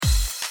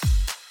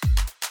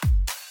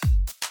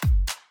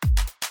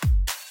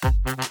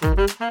Well,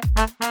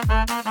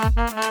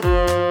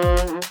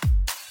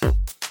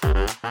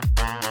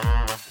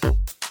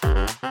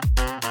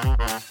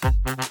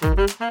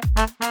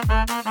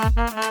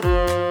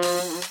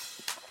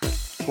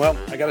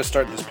 I got to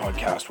start this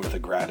podcast with a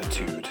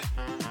gratitude,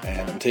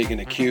 and I'm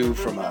taking a cue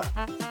from my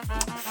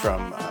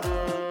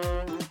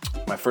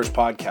first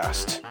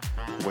podcast,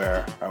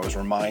 where I was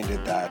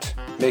reminded that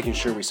making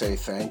sure we say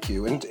thank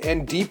you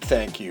and deep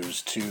thank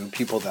yous to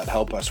people that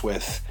help us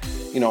with,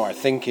 our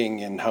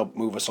thinking and help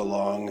move us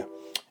along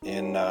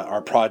in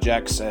our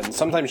projects, and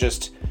sometimes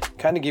just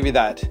kind of give you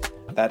that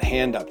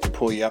hand up to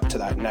pull you up to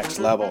that next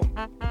level.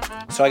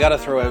 So I got to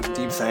throw out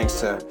deep thanks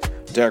to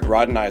Derek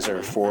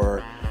Rodenizer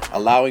for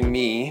allowing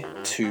me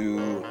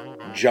to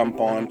jump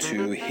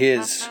onto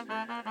his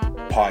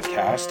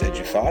podcast,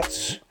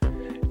 EduThoughts,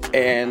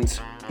 and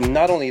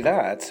not only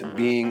that,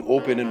 being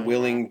open and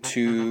willing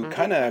to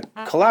kind of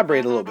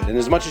collaborate a little bit, and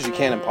as much as you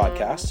can in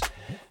podcasts.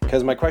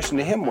 Because my question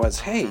to him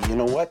was, hey, you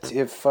know what?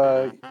 If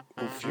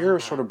you're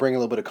sort of bringing a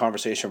little bit of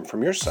conversation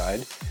from your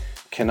side,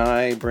 can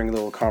I bring a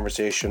little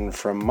conversation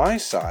from my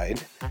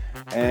side?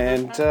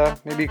 And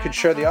maybe you could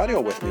share the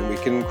audio with me. We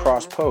can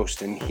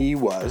cross-post. And he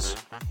was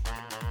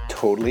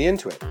totally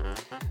into it.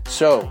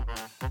 So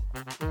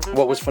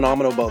what was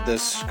phenomenal about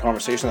this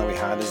conversation that we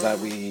had is that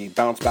we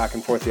bounced back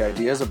and forth the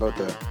ideas about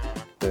the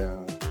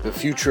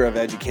future of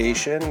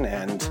education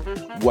and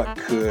what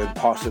could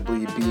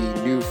possibly be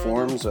new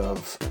forms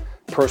of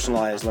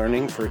personalized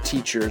learning for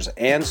teachers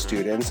and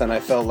students. And I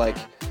felt like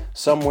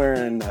somewhere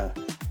in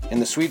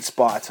the sweet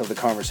spots of the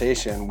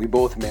conversation, we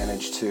both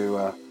managed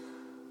to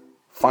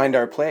find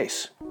our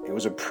place. It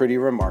was a pretty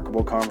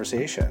remarkable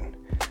conversation.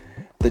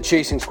 The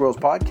Chasing Squirrels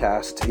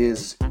podcast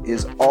is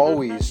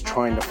always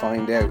trying to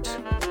find out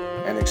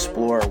and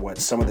explore what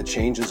some of the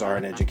changes are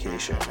in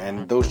education.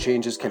 And those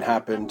changes can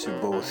happen to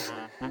both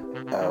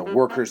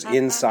workers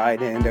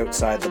inside and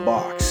outside the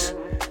box.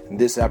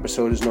 This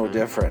episode is no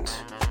different.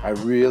 I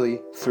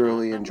really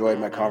thoroughly enjoyed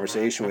my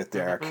conversation with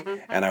Derek,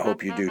 and I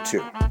hope you do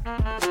too.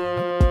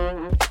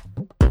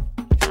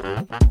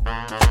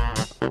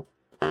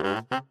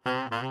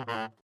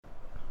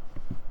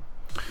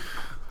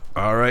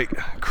 All right,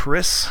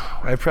 Chris,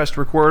 I pressed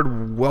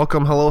record.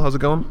 Welcome. Hello. How's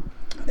it going?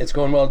 It's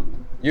going well.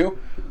 You?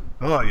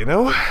 Oh,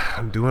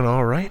 I'm doing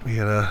all right. We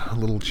had a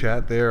little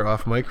chat there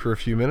off mic for a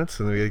few minutes,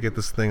 and we got to get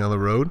this thing on the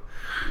road.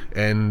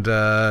 And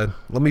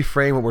let me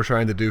frame what we're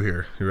trying to do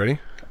here. You ready?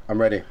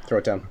 I'm ready. Throw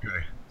it down.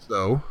 Okay.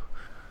 So,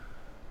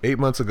 8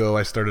 months ago,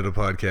 I started a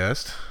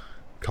podcast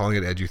calling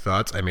it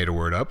EduThoughts. I made a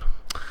word up.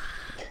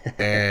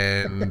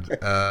 And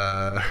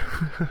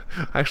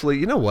actually,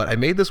 you know what? I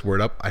made this word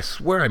up. I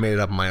swear I made it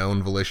up on my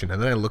own volition. And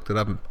then I looked it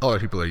up, and other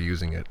people are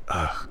using it.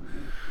 Ugh.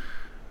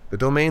 The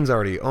domain's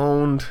already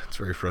owned. It's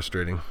very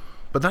frustrating.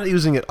 But not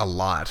using it a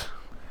lot.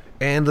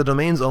 And the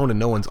domain's owned and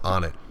no one's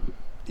on it.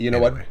 You know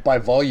what? By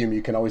volume,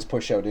 you can always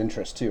push out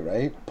interest too,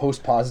 right?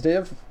 Post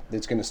positive,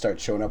 it's going to start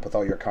showing up with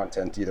all your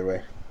content either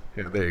way.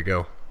 Yeah, there you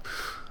go.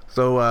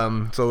 So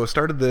I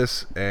started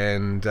this,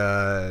 and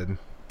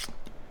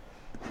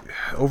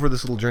over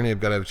this little journey,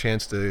 I've got a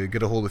chance to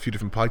get a hold of a few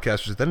different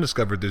podcasters. Then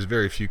discovered there's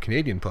very few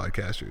Canadian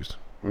podcasters.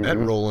 Mm-hmm. Ed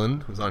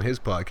Roland was on his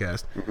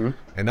podcast, mm-hmm.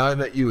 and now I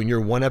met you, and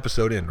you're one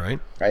episode in, right?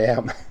 I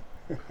am.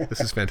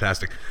 This is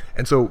fantastic.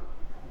 And so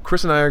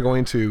Chris and I are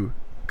going to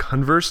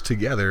converse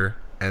together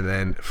and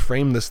then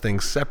frame this thing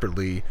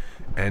separately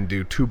and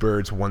do two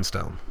birds, one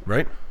stone,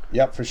 right?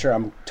 Yep, for sure.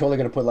 I'm totally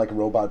going to put like a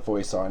robot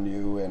voice on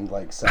you and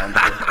like sound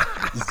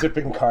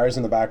zipping cars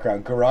in the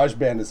background.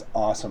 GarageBand is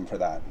awesome for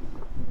that.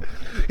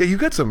 Yeah, you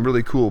got some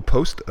really cool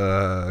post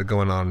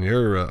going on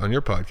your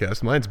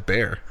podcast. Mine's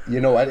bare.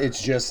 You know what?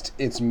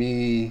 It's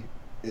me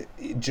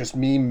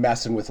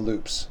messing with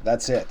loops.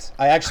 That's it.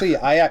 I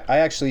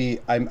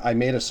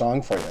made a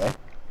song for you.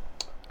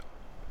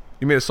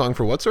 You made a song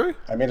for what? Sorry.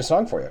 I made a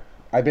song for you.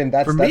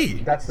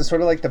 That's the sort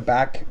of like the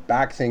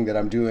back thing that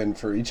I'm doing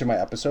for each of my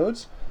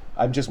episodes.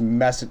 I'm just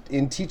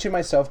teaching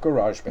myself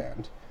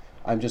GarageBand.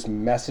 I'm just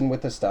messing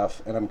with the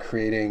stuff, and I'm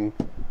creating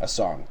a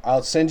song.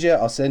 I'll send you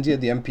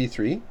the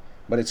MP3,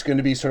 but it's going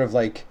to be sort of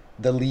like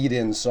the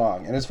lead-in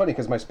song. And it's funny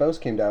because my spouse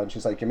came down, and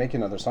she's like, "You're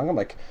making another song?" I'm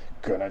like,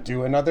 "Gonna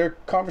do another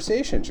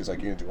conversation." She's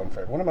like, "You're gonna do one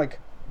for everyone?" I'm like,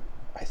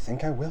 I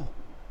think I will,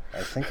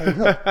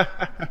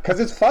 because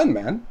it's fun,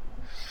 man.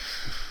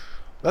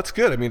 That's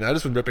good. I mean, I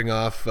just been ripping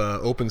off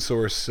open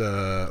source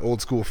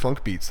old school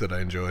funk beats that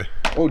I enjoy.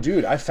 Oh,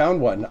 dude, I found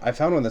one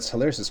that's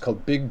hilarious. It's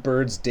called Big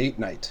Bird's Date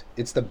Night.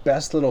 It's the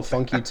best little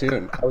funky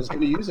tune. I was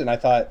going to use it, and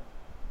I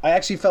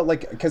actually felt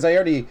like, because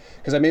I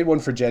made one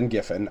for Jen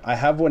Giffen. I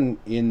have one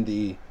in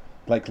the,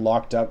 like,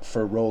 locked up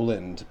for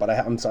Roland, but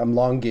I'm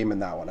long gaming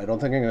that one. I don't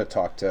think I'm going to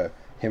talk to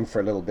him for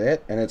a little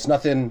bit, and it's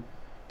nothing,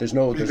 Did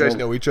you guys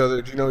know each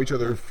other? Did you know each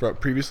other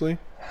previously?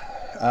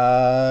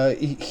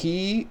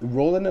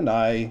 Roland and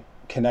I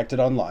connected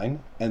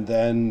online, and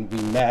then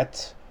we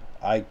met.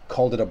 I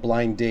called it a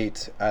blind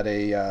date at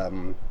it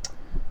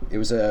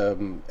was a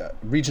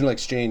regional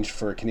exchange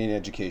for Canadian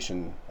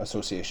Education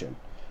Association,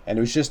 and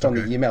it was just on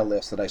the email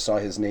list that I saw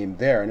his name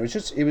there, and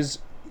it was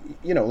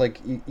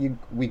like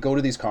we go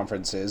to these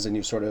conferences and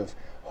you sort of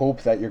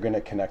hope that you're going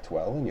to connect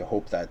well, and you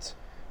hope that,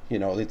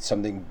 it's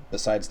something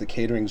besides the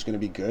catering is going to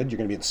be good. You're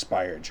going to be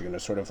inspired. You're going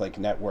to sort of like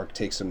network,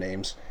 take some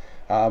names.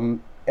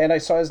 And I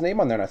saw his name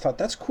on there and I thought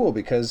that's cool,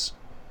 because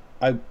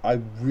I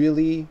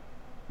really,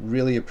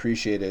 really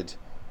appreciated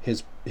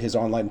his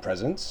online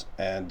presence,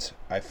 and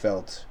I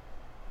felt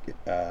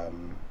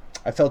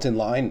in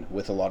line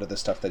with a lot of the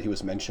stuff that he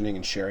was mentioning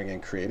and sharing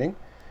and creating.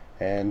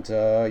 And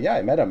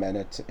I met him,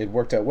 and it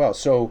worked out well.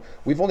 So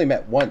we've only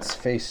met once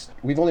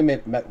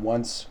met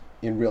once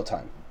in real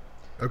time.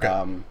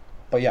 Okay.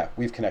 But yeah,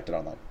 we've connected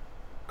online.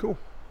 Cool.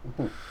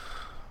 Mm-hmm.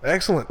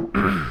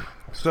 Excellent.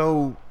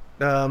 So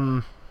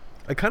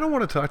I kind of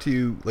want to talk to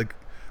you like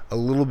a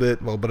little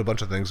bit, but a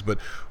bunch of things. But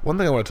one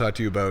thing I want to talk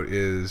to you about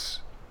is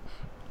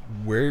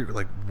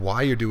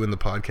why you're doing the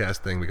podcast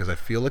thing, because I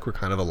feel like we're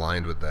kind of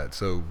aligned with that.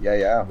 So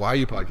yeah. Why are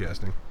you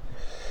podcasting?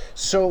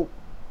 So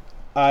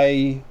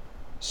I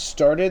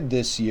started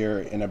this year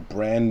in a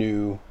brand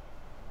new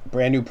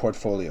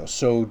portfolio.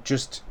 So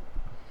just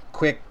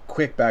quick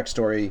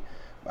backstory.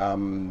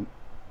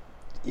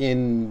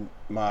 In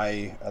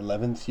my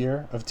 11th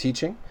year of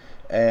teaching,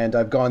 and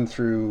I've gone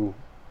through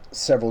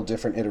several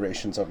different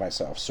iterations of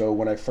myself. So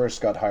when I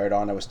first got hired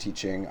on, I was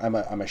teaching. I'm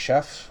a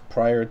chef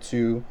prior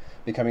to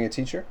becoming a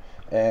teacher,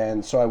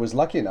 and so I was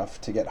lucky enough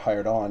to get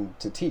hired on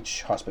to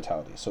teach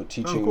hospitality. So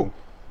teaching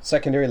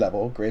secondary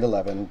level, grade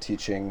 11,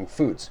 teaching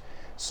foods.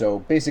 So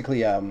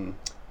basically,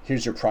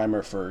 here's your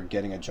primer for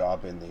getting a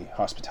job in the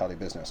hospitality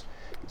business.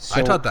 So,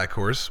 I taught that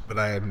course, but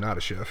I am not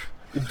a chef.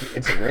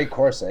 It's a great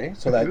course, eh?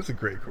 So that it's a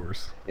great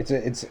course.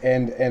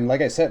 And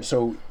like I said,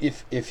 so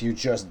if you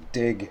just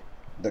dig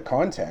the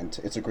content,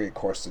 it's a great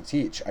course to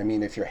teach. I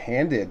mean, if you're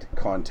handed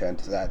content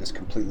that is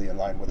completely in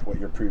line with what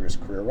your previous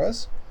career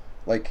was,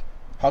 like,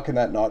 how can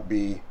that not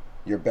be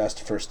your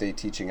best first day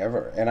teaching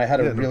ever? And I had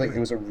it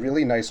was a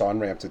really nice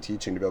on-ramp to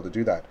teaching to be able to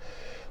do that.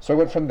 So I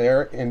went from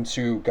there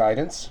into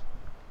guidance,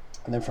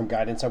 and then from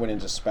guidance I went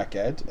into spec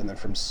ed, and then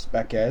from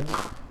spec ed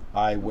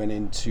I went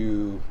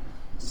into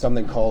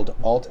something called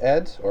alt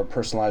ed, or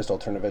personalized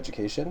alternative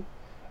education.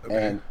 Okay.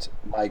 And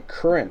my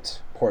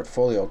current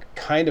portfolio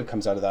kind of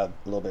comes out of that a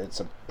little bit. It's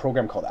a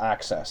program called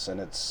Access, and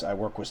I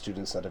work with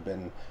students that have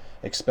been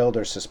expelled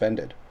or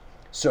suspended.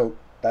 So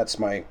that's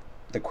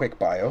the quick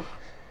bio.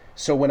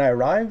 So when I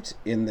arrived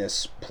in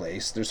this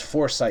place, there's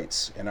 4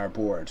 sites in our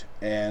board,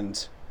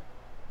 and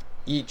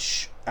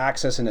each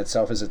Access in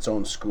itself is its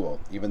own school,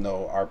 even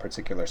though our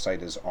particular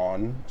site is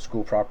on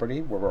school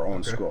property, we're our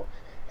own school.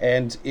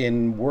 And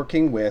in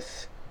working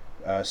with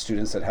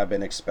students that have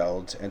been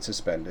expelled and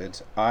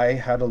suspended, I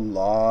had a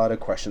lot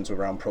of questions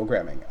around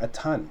programming, a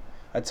ton.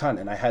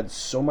 And I had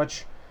so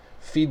much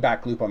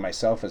feedback loop on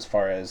myself as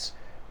far as,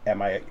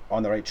 am I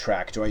on the right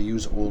track? Do I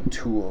use old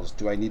tools?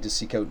 Do I need to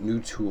seek out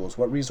new tools?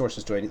 What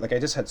resources do I need? Like, I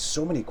just had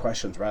so many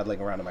questions rattling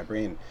around in my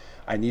brain.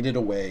 I needed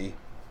a way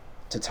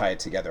to tie it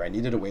together. I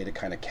needed a way to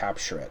kind of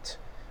capture it.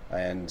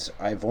 And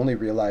I've only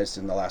realized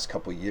in the last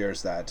couple of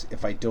years that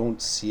if I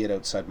don't see it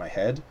outside my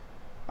head,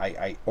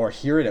 or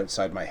hear it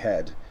outside my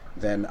head,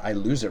 then I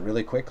lose it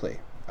really quickly.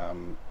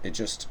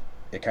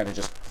 It kind of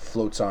just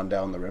floats on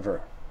down the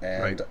river,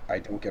 and right. I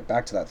don't get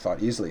back to that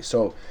thought easily.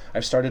 So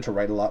I've started to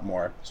write a lot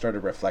more,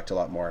 started to reflect a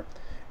lot more,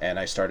 and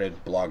I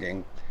started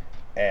blogging.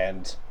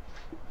 And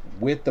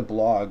with the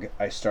blog,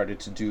 I started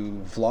to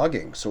do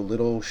vlogging, so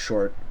little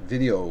short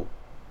video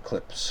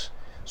clips.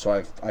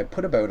 So I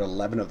put about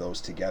 11 of those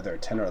together,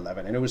 10 or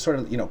 11, and it was sort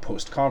of,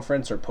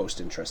 post-conference or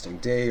post-interesting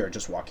day, or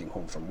just walking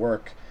home from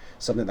work,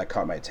 something that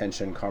caught my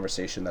attention,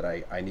 conversation that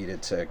I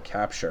needed to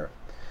capture.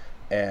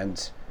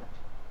 And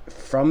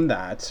from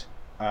that,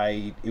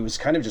 it was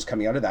kind of just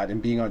coming out of that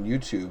and being on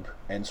YouTube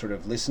and sort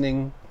of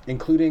listening,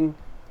 including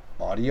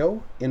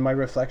audio in my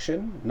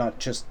reflection, not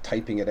just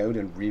typing it out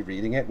and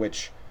rereading it,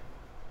 which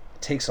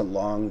takes a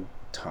long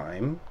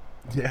time.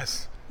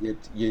 Yes.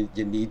 You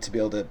need to be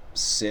able to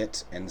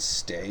sit and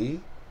stay.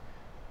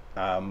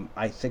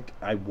 I think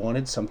I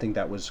wanted something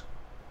that was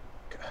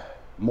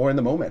more in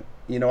the moment.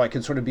 I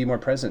could sort of be more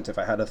present. If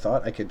I had a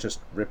thought, I could just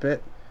rip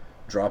it,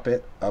 drop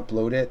it,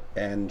 upload it,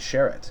 and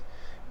share it.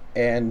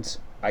 And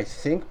I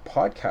think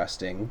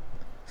podcasting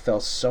fell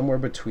somewhere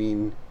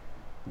between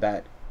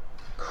that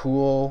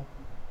cool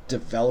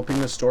developing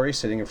a story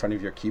sitting in front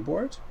of your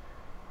keyboard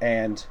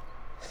and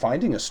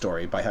finding a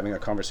story by having a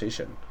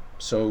conversation.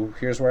 So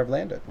here's where I've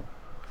landed.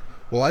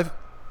 Well,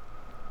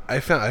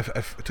 it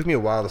took me a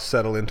while to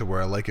settle into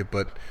where I like it,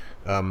 but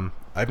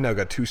I've now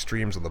got 2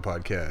 streams on the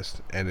podcast,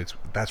 and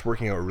that's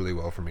working out really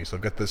well for me. So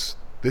I've got this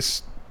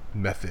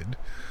method,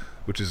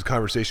 which is a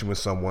conversation with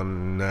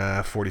someone,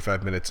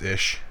 45 minutes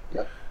ish,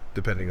 yep,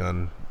 depending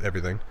on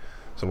everything,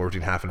 somewhere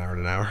between half an hour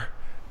and an hour.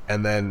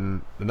 And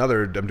then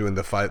another, I'm doing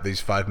these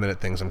 5-minute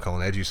things I'm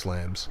calling Edu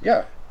Slams.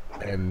 Yeah.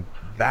 And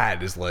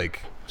that is like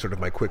sort of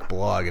my quick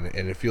blog, and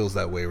it feels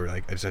that way where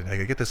like I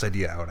gotta get this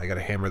idea out, I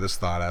gotta hammer this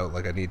thought out,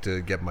 like I need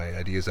to get my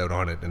ideas out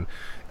on it. And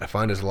I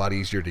find it's a lot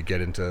easier to get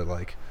into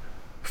like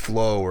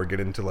flow or get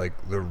into like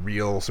the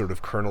real sort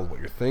of kernel of what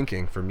you're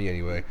thinking, for me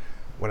anyway,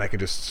 when I can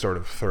just sort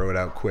of throw it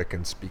out quick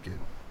and speak it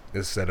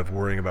instead of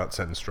worrying about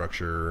sentence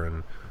structure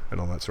and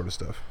all that sort of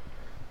stuff.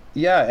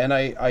 Yeah, and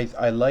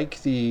I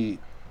like the,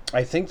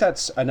 I think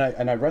that's, and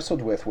I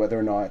wrestled with whether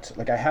or not,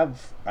 like I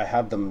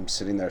have them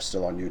sitting there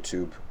still on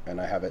YouTube,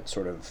 and I have it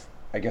sort of,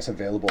 I guess,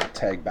 available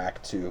tag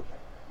back to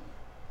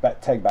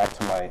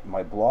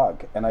my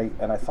blog, and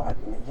I thought,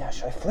 yeah,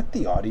 should I flip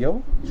the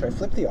audio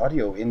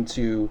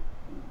into,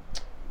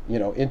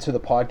 into the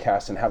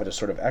podcast and have it as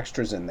sort of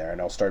extras in there,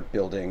 and I'll start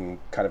building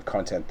kind of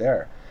content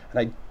there. And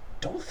I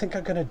don't think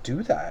I'm going to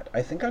do that.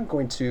 I think I'm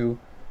going to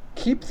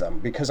keep them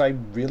because I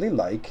really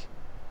like,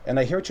 and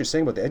I hear what you're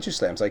saying about the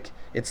EduSlams. Like,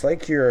 it's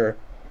like you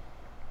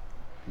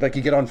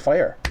get on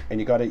fire and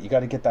you got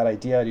to get that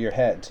idea out of your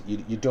head.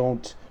 You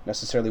don't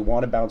necessarily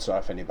want to bounce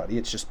off anybody.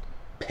 It's just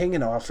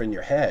pinging off in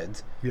your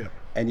head. Yeah.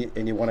 And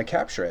you want to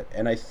capture it.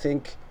 And I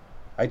think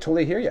I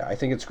totally hear you. I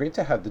think it's great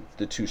to have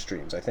the two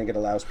streams. I think it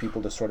allows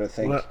people to sort of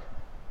think. Well,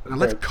 I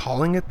like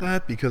calling it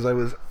that because I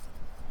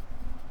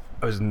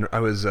didn't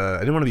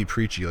want to be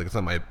preachy. Like, it's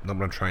not what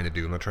I'm trying to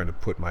do. I'm not trying to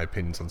put my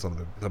opinions on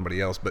somebody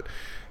else. But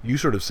you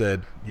sort of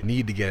said you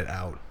need to get it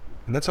out,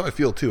 and that's how I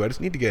feel too. I just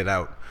need to get it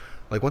out.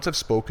 Like, once I've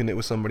spoken it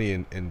with somebody,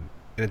 and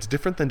it's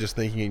different than just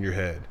thinking in your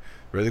head.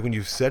 Right? Like, when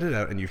you've said it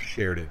out and you've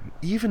shared it,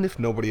 even if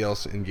nobody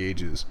else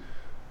engages,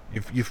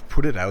 you've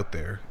put it out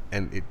there,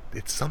 and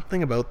it's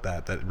something about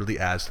that really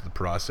adds to the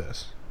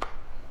process.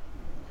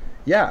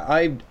 Yeah,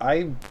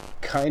 I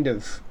kind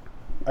of,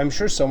 I'm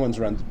sure someone's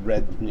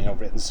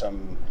written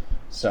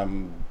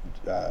some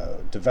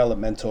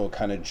developmental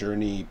kind of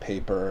journey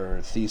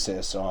paper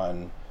thesis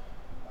on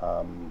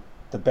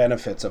the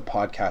benefits of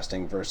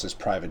podcasting versus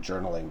private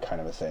journaling, kind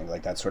of a thing.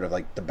 Like, that's sort of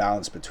like the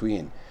balance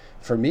between.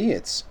 For me,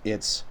 it's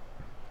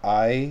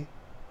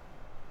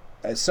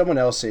as someone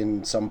else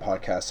in some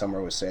podcast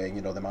somewhere was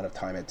saying, the amount of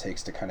time it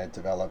takes to kind of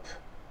develop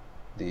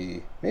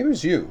maybe it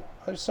was you.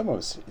 You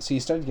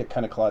started to get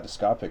kind of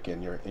kaleidoscopic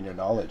in your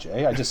knowledge,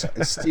 eh? I just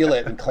steal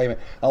it and claim it.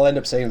 I'll end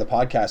up saying in the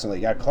podcast, and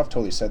like, yeah, Clough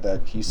totally said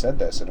that. He said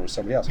this, and it was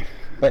somebody else.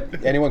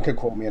 But anyone could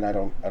quote me, and I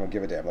don't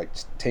give a damn. Like,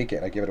 take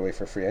it. I give it away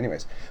for free,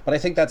 anyways. But I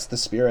think that's the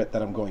spirit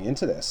that I'm going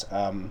into this.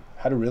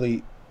 Had a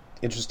really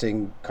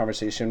interesting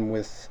conversation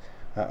with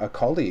a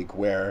colleague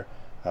where,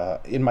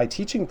 in my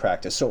teaching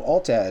practice, so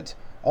AltEd,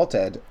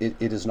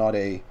 it is not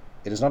a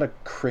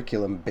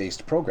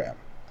curriculum-based program.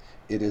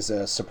 It is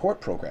a support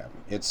program.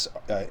 It's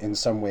in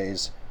some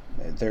ways,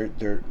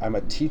 I'm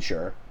a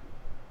teacher.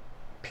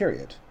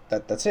 Period.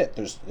 That's it.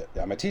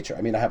 I'm a teacher.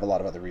 I mean, I have a lot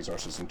of other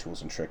resources and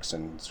tools and tricks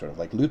and sort of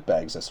like loot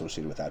bags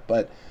associated with that.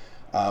 But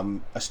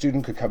a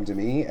student could come to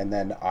me, and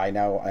then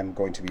I'm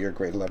going to be your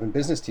grade 11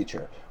 business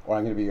teacher, or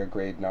I'm going to be your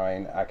grade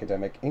 9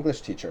 academic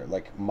English teacher.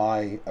 Like,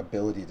 my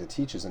ability to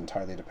teach is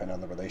entirely dependent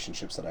on the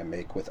relationships that I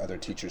make with other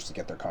teachers to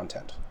get their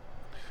content.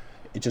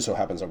 It just so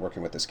happens I'm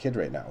working with this kid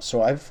right now.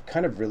 So I've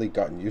kind of really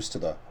gotten used to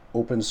the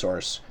open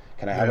source.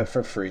 Can I have it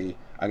for free?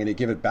 I'm going to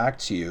give it back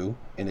to you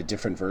in a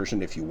different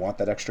version if you want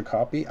that extra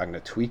copy. I'm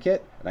going to tweak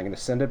it, and I'm going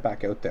to send it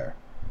back out there.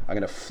 I'm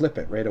going to flip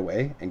it right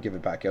away and give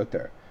it back out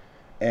there.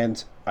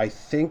 And I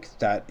think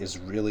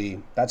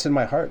that's in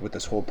my heart with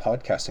this whole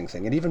podcasting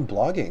thing, and even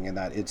blogging, and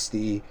that it's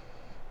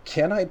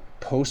can I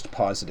post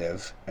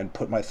positive and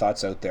put my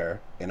thoughts out there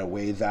in a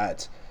way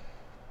that,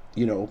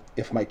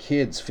 if my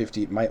kids,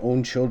 my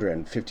own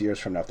children, 50 years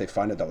from now, if they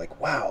find it, they're like,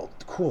 wow,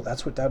 cool,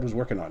 that's what Dad was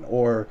working on.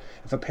 Or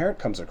if a parent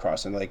comes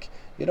across and like,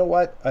 you know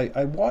what,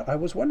 I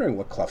was wondering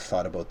what Clough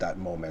thought about that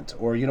moment.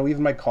 Or,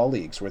 even my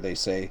colleagues where they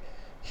say,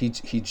 he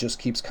just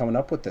keeps coming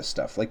up with this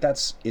stuff. Like,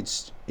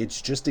 it's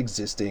just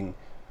existing.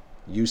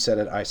 You said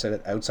it, I said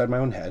it, outside my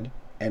own head,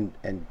 and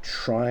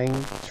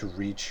trying to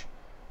reach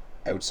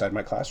outside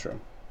my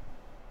classroom.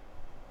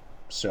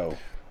 So...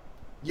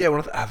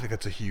 Yeah, I think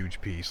that's a huge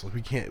piece. Like,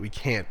 we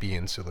can't be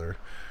insular,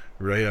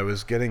 right? I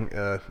was getting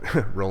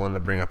Roland to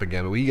bring up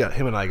again, but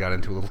him and I got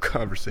into a little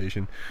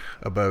conversation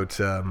about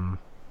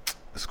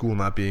school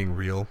not being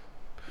real.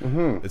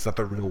 Mm-hmm. It's not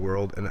the real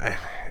world, and I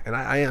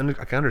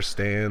can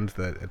understand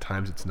that at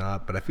times it's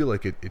not, but I feel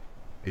like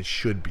it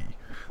should be.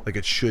 Like,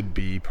 it should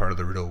be part of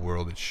the real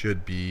world. It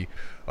should be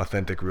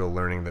authentic, real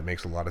learning that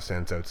makes a lot of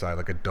sense outside.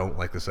 Like, I don't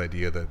like this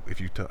idea that if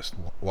you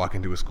walk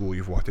into a school,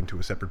 you've walked into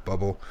a separate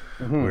bubble,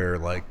 mm-hmm. where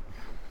like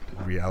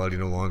reality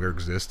no longer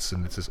exists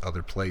and it's this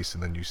other place,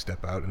 and then you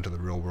step out into the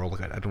real world.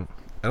 Like, I don't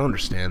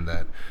understand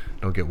that. I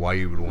don't get why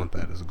you would want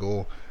that as a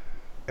goal.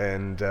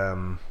 And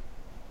I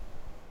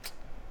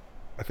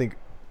think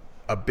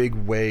a big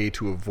way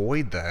to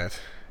avoid that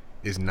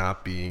is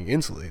not being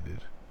insulated,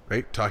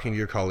 right? Talking to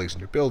your colleagues in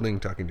your building,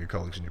 talking to your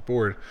colleagues in your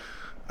board.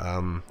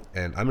 And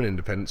I'm in an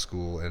independent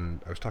school, and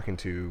I was talking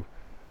to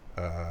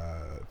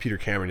Peter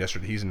Cameron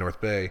yesterday. He's in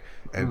North Bay,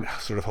 and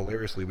sort of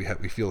hilariously we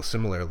feel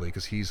similarly,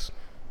 because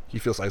he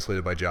feels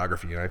isolated by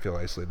geography, and I feel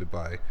isolated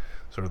by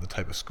sort of the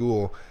type of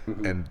school.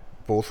 Mm-hmm. And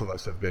both of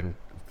us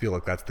feel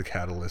like that's the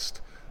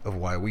catalyst of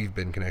why we've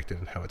been connected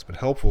and how it's been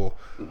helpful.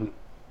 Mm-hmm.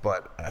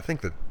 But I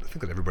think that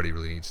everybody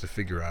really needs to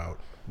figure out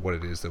what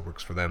it is that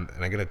works for them.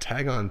 And I'm going to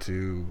tag on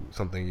to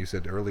something you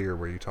said earlier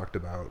where you talked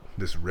about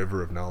this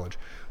river of knowledge.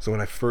 So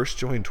when I first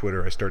joined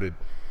Twitter, I started...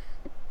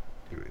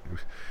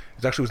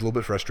 It actually was a little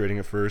bit frustrating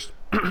at first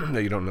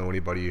that you don't know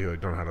anybody, you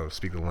don't know how to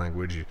speak the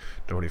language, you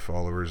don't have any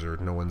followers, or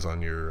no one's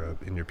on your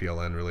in your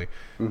PLN really.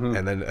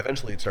 And then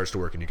eventually it starts to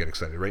work and you get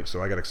excited, right?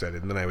 So I got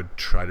excited, and then I would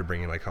try to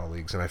bring in my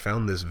colleagues, and I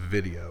found this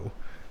video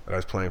that I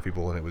was playing for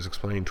people, and it was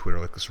explaining Twitter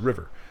like this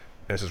river.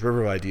 And it's this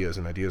river of ideas,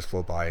 and ideas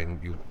flow by,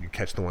 and you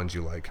catch the ones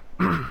you like,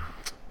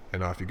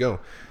 and off you go.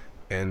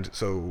 And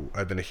so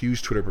I've been a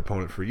huge Twitter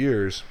proponent for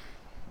years,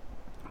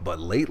 but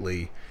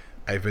lately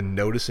I've been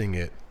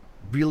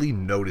really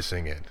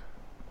noticing it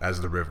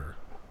as the river.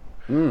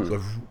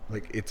 So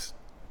like it's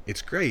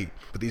great,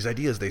 but these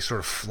ideas, they sort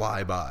of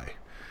fly by,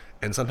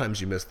 and sometimes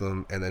you miss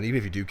them, and then even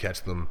if you do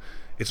catch them,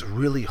 it's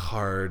really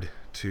hard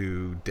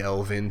to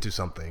delve into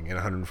something in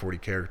 140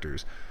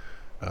 characters.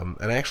 And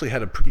I actually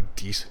had a pretty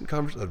decent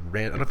conversation.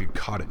 I don't know if you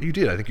caught it. You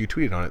did. I think you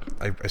tweeted on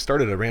it. I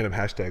started a random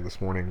hashtag this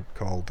morning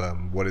called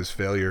 "What is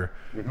failure?"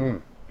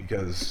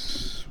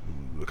 Because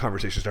the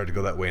conversation started to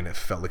go that way, and it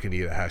felt like it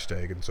needed a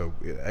hashtag. And so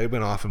I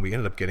went off, and we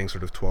ended up getting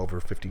sort of 12 or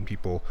 15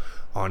 people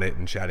on it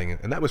and chatting,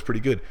 and that was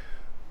pretty good.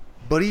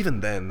 But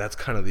even then, that's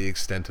kind of the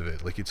extent of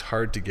it. Like, it's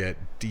hard to get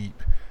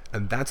deep,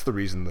 and that's the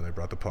reason that I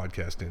brought the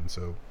podcast in.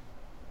 So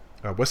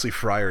Wesley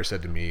Fryer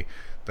said to me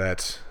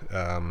that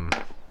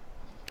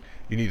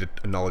you need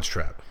a knowledge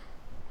trap.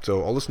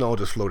 So all this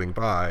knowledge is floating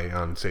by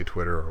on, say,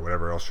 Twitter or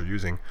whatever else you're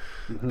using,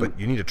 but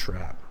you need a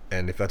trap.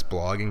 And if that's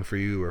blogging for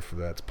you, or if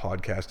that's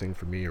podcasting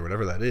for me, or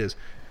whatever that is,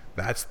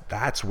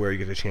 that's where you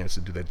get a chance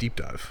to do that deep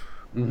dive.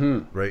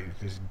 Right?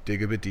 Just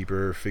dig a bit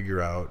deeper,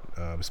 figure out,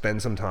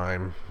 spend some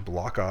time,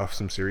 block off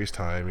some serious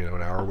time,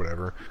 an hour or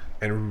whatever,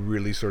 and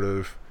really sort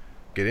of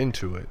get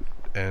into it.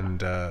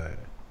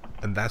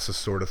 And that's the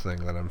sort of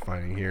thing that I'm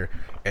finding here.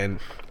 And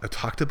I've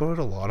talked about it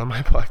a lot on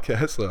my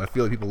podcast, so I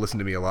feel like people listen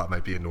to me a lot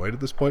might be annoyed at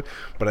this point,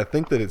 but I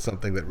think that it's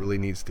something that really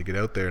needs to get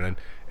out there.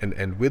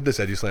 And with this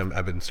EduSlam,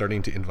 I've been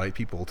starting to invite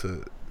people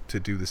to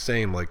do the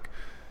same. Like,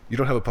 you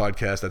don't have a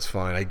podcast, that's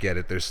fine, I get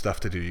it. There's stuff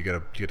to do. You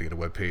gotta get a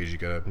web page, you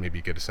gotta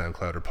maybe get a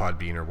SoundCloud or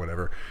Podbean or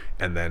whatever,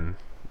 and then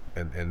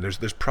and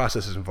there's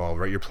processes involved,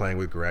 right? You're playing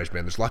with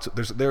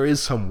GarageBand. There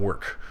is some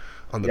work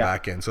on the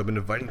back end. So I've been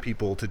inviting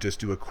people to just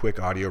do a quick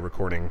audio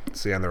recording,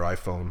 say on their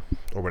iPhone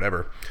or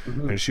whatever,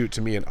 and shoot it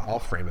to me, and I'll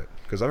frame it,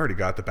 because I've already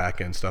got the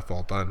back end stuff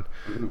all done,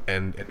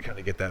 and kind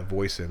of get that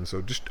voice in.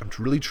 So I'm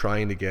really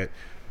trying to get,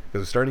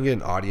 because I'm starting to get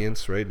an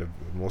audience, right?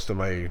 Most of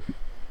my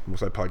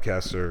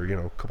podcasts are,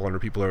 a couple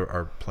hundred people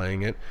are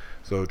playing it.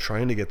 So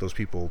trying to get those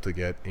people to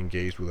get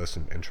engaged with us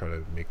and try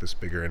to make this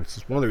bigger. And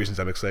it's one of the reasons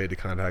I'm excited to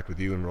contact with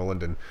you and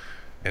Roland and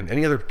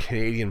any other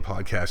Canadian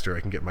podcaster I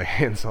can get my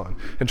hands on,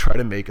 and try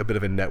to make a bit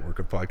of a network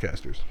of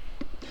podcasters.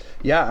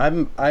 Yeah,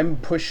 I'm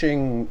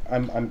pushing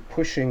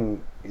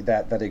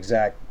that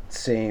exact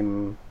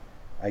same,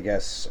 I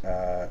guess,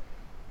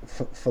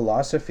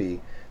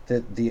 philosophy.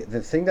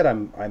 The thing that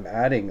I'm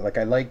adding, like,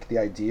 I like the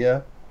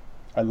idea,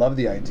 I love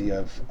the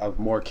idea of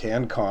more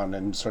CanCon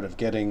and sort of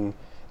getting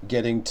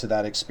to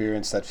that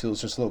experience that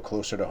feels just a little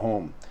closer to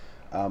home.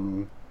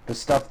 The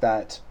stuff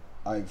that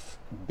I've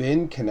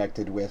been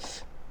connected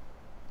with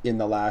in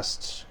the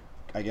last,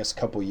 I guess,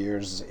 couple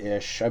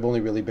years-ish, I've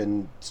only really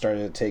been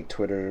starting to take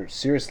Twitter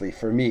seriously.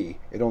 For me,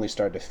 it only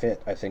started to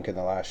fit, I think, in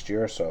the last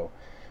year or so.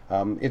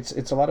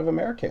 It's a lot of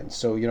Americans.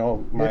 So,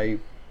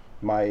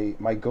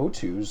 my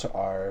go-tos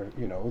are,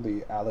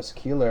 the Alice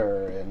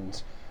Keeler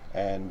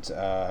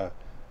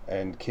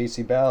and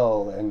Casey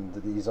Bell and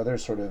these other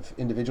sort of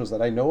individuals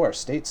that I know are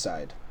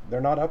stateside.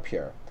 They're not up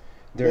here.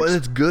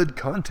 It's good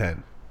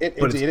content,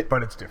 but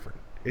it's different.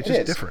 It's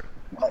just different.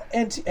 Well,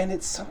 and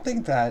it's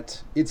something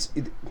that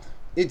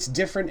it's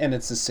different, and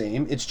it's the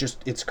same.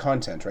 It's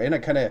content, right?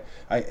 And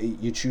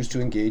you choose to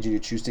engage, and you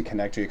choose to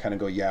connect, or you kind of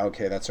go, yeah,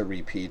 okay, that's a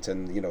repeat,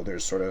 and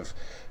there's sort of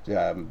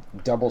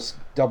double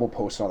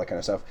posts and all that kind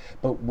of stuff.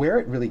 But where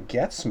it really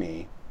gets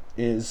me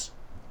is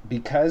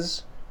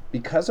because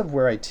of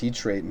where I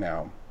teach right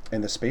now,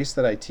 and the space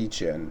that I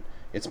teach in,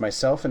 it's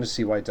myself and a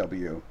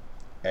CYW,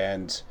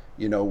 and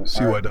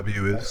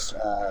CYW is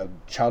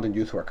child and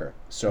youth worker.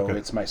 So okay.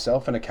 It's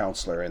myself and a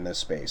counselor in this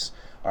space.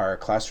 Our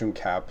classroom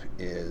cap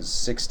is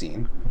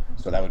 16,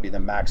 so that would be the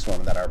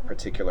maximum that our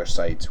particular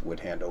site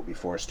would handle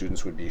before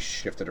students would be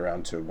shifted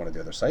around to one of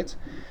the other sites.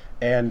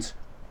 And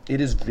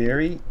it is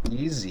very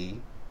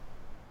easy.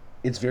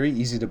 It's very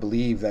easy to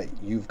believe that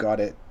you've got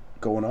it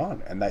going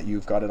on, and that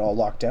you've got it all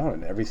locked down,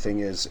 and everything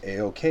is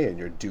a-okay, and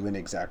you're doing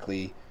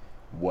exactly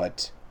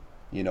what,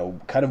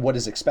 kind of what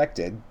is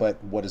expected,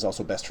 but what is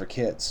also best for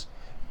kids.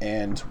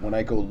 And when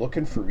I go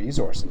looking for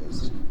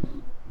resources,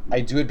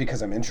 I do it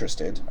because I'm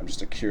interested. I'm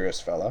just a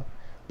curious fella,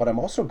 but I'm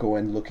also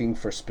going looking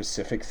for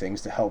specific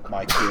things to help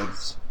my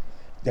kids.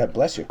 That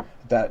bless you.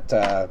 That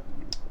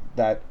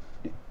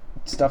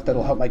stuff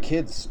that'll help my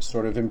kids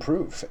sort of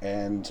improve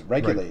and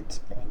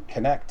regulate and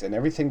connect, and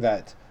everything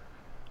that,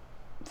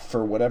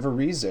 for whatever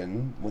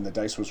reason, when the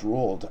dice was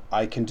rolled,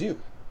 I can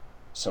do.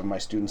 Some of my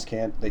students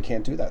can't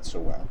do that so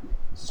well.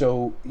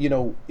 So,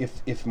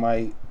 if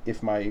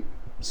my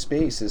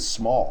space is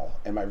small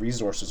and my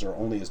resources are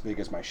only as big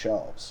as my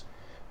shelves,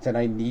 then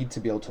I need to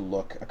be able to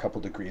look a couple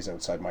degrees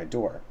outside my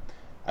door.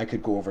 I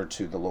could go over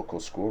to the local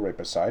school right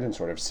beside and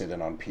sort of sit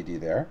in on PD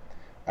there.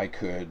 I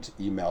could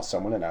email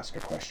someone and ask a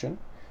question.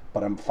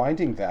 But I'm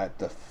finding that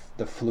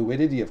the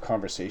fluidity of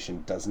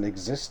conversation doesn't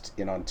exist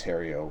in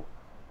Ontario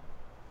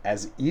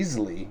as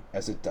easily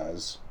as it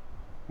does.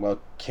 Well,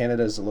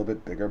 Canada is a little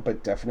bit bigger,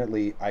 but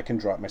definitely I can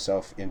drop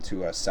myself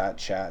into a sat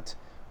chat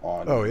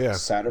on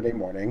Saturday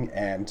morning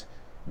and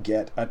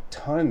get a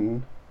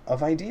ton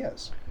of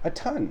ideas. A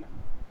ton.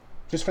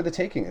 Just for the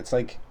taking. It's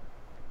like,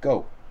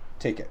 go,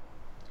 take it.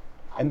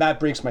 And that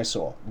breaks my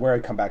soul. Where I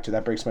come back to,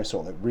 that breaks my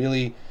soul. It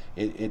really,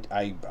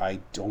 I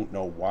don't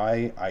know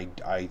why.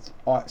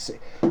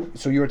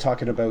 So you were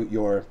talking about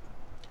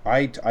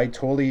I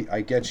totally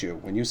get you.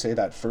 When you say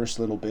that first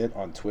little bit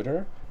on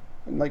Twitter,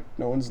 and like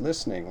no one's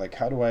listening. Like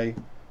how do I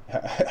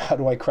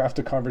craft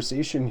a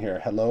conversation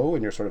here? Hello,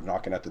 and you're sort of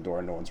knocking at the door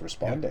and no one's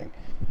responding.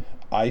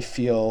 Yeah. I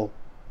feel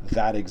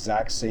that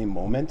exact same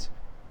moment,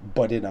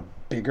 but in a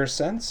bigger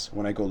sense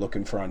when I go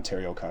looking for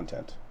Ontario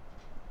content.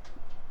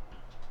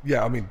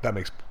 Yeah, I mean that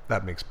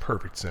makes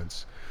perfect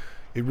sense.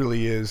 It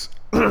really is.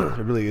 It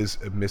really is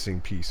a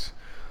missing piece.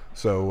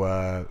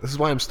 So this is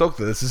why I'm stoked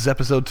that this is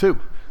episode 2.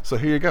 So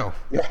here you go.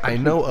 Yeah. I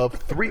know of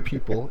 3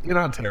 people in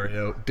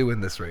Ontario doing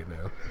this right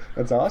now.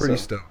 That's awesome.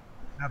 Pretty stoked.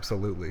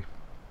 Absolutely.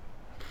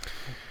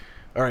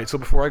 All right. So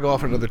before I go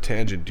off on another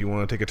tangent, do you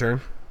want to take a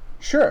turn?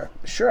 Sure.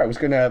 I'm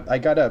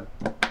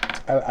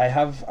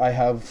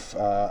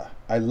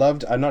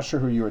not sure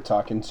who you were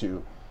talking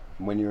to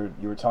when you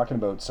were talking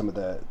about some of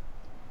the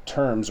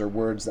terms or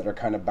words that are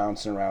kind of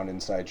bouncing around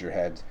inside your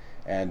head,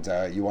 and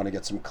you want to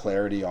get some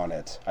clarity on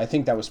it. I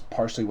think that was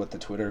partially what the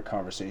Twitter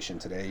conversation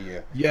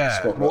today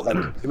spoke about.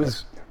 Like, it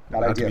was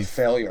that idea of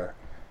failure.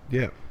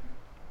 Yeah.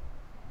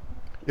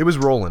 It was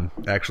Roland,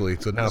 actually.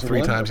 So now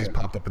 3 times he's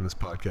popped up in this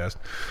podcast.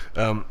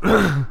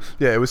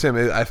 Yeah, it was him.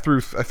 I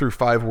threw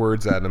 5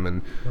 words at him,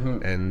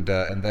 and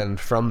then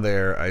from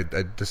there I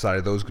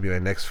decided those could be my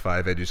next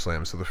 5 Edu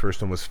Slams. So the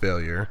first one was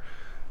failure,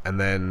 and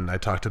then I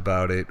talked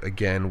about it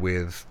again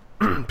with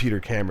Peter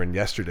Cameron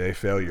yesterday,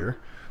 failure,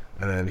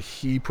 and then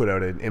he put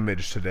out an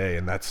image today,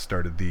 and that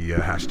started the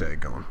hashtag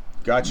going.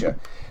 Gotcha.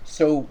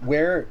 So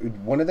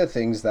one of the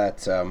things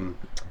that so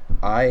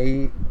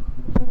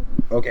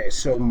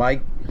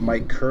my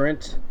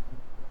current,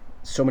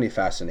 so many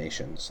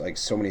fascinations, like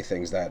so many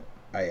things that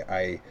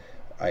I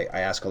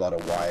ask a lot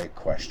of why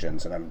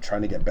questions, and I'm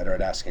trying to get better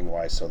at asking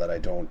why so that I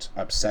don't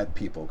upset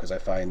people, because I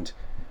find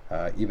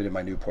even in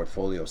my new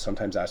portfolio,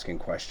 sometimes asking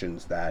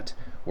questions that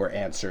were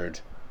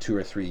answered 2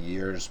 or 3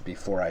 years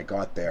before I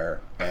got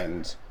there,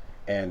 and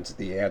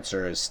the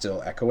answer is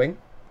still echoing.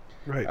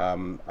 Right.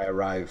 I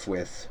arrive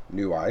with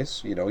new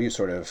eyes. You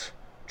sort of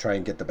try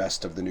and get the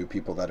best of the new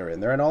people that are in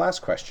there, and I'll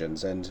ask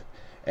questions. And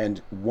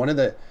one of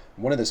the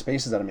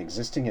spaces that I'm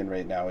existing in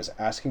right now is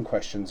asking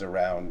questions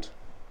around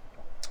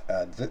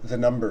the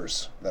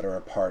numbers that are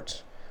a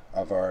part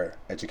of our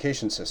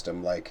education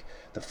system, like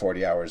the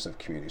 40 hours of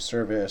community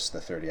service,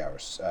 the 30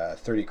 hours,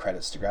 30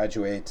 credits to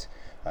graduate,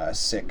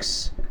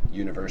 6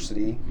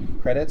 university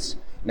credits.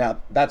 Now,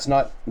 that's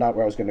not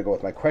where I was going to go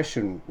with my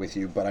question with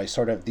you, but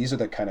these are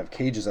the kind of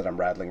cages that I'm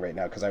rattling right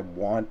now, because I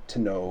want to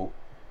know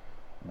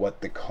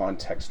what the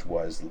context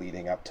was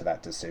leading up to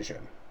that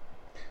decision,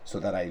 so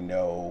that I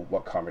know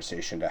what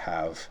conversation to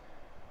have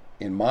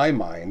in my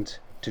mind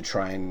to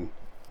try and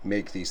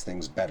make these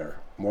things better,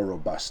 more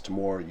robust,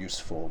 more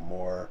useful,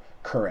 more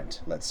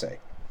current, let's say.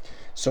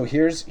 So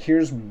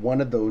here's one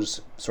of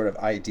those sort of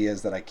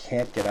ideas that I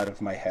can't get out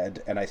of my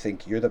head, and I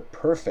think you're the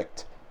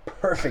perfect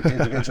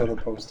individual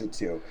to post it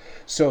to.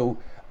 So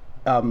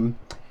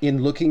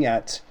in looking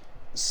at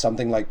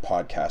something like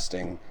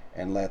podcasting,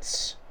 and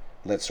let's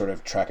sort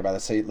of track about,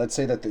 let's say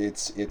that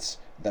it's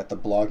that the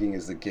blogging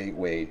is the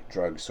gateway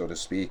drug, so to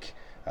speak.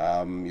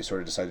 You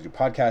sort of decide to do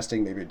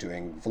podcasting, maybe you're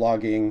doing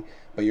vlogging,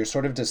 but you're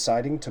sort of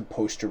deciding to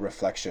post your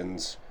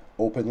reflections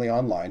openly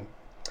online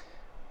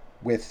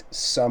with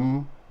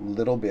some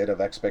little bit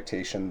of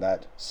expectation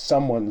that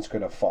someone's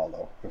going to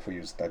follow. If we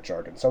use that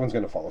jargon, someone's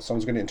going to follow,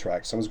 someone's going to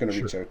interact, someone's going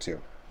to reach out to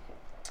you.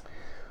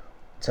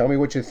 Tell me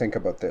what you think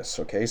about this.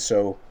 Okay,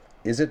 so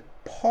is it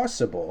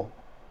possible,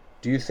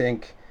 do you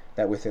think,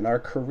 that within our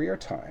career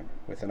time,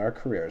 within our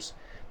careers,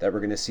 that we're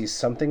going to see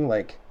something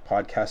like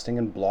podcasting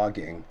and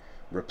blogging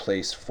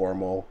replace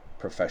formal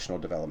professional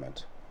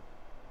development?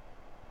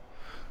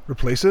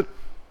 Replace it?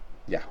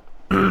 Yeah.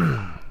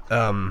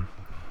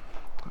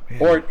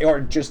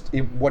 Or just,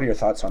 what are your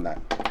thoughts on that?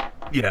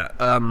 Yeah.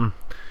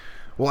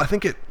 Well, I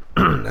think it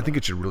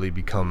should really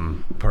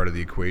become part of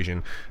the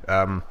equation.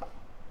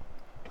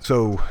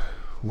 So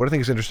what I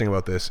think is interesting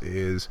about this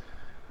is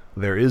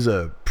there is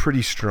a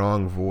pretty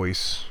strong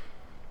voice.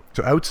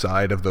 So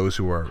outside of those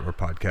who are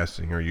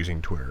podcasting or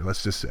using Twitter,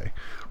 let's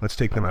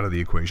take them out of the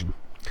equation.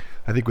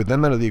 I think with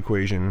them out of the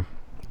equation,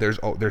 there's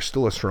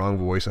still a strong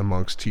voice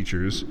amongst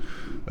teachers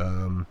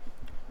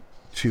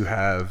to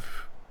have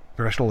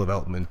professional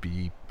development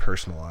be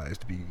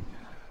personalized, be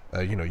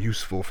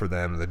useful for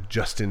them, the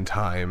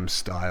just-in-time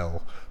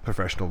style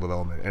professional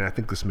development. And I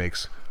think this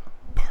makes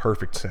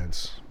perfect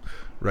sense,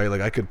 right?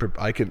 Like I could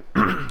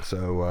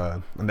so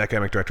I'm the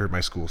academic director at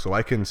my school, so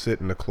I can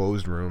sit in a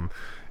closed room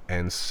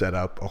and set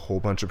up a whole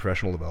bunch of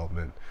professional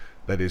development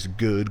that is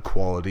good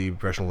quality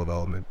professional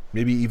development,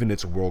 maybe even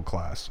it's world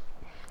class,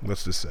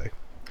 let's just say,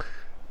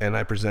 and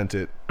I present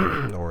it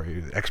or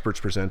experts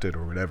present it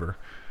or whatever.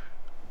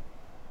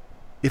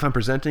 If I'm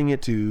presenting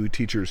it to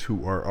teachers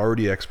who are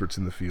already experts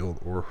in the field,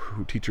 or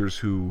teachers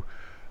who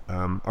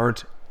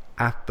aren't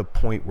at the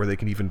point where they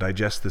can even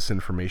digest this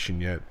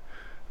information yet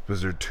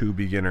because they're too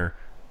beginner,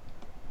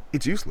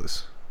 it's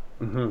useless.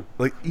 Mm-hmm.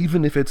 Like,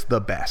 even if it's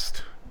the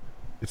best,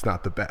 it's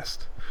not the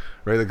best,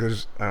 right? Like,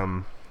 there's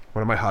one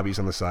of my hobbies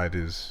on the side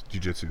is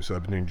jiu-jitsu, so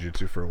I've been doing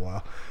jiu-jitsu for a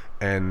while,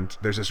 and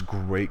there's this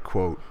great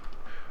quote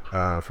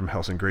from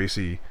Helson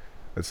Gracie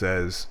that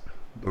says,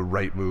 "The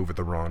right move at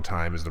the wrong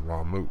time is the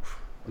wrong move."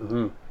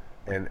 Mm-hmm.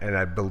 And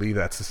I believe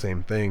that's the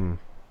same thing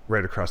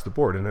right across the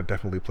board, and it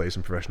definitely plays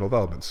in professional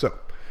development. So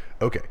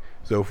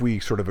if we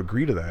sort of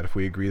agree to that, if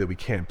we agree that we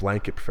can't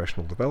blanket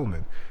professional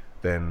development,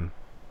 then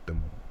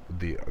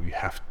you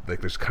have, like,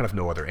 there's kind of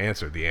no other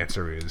answer. The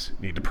answer is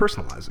you need to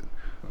personalize it.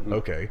 Mm-hmm.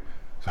 Okay,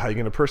 so how are you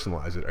going to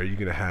personalize it? Are you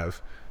going to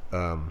have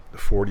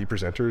 40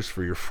 presenters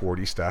for your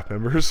 40 staff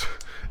members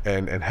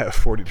and have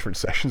 40 different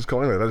sessions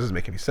going? Like, that doesn't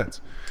make any sense.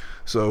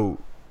 So,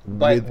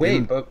 but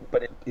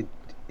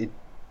it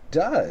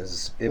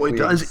does. It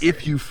does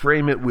if you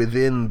frame it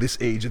within this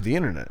age of the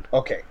internet.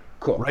 Okay,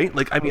 cool. Right?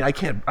 Like, I mean,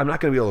 I'm not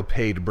going to be able to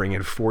pay to bring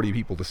in 40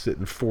 people to sit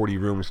in 40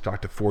 rooms to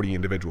talk to 40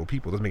 individual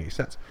people. It doesn't make any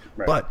sense.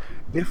 Right. But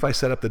if I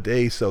set up the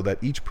day so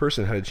that each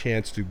person had a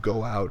chance to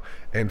go out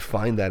and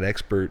find that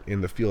expert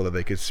in the field that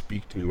they could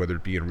speak to, whether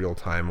it be in real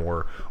time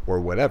or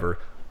whatever,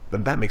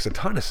 then that makes a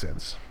ton of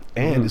sense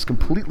and is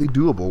completely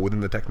doable within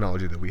the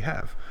technology that we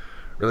have.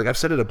 Or, like, I've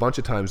said it a bunch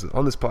of times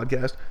on this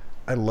podcast,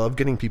 I love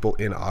getting people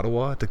in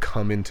Ottawa to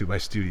come into my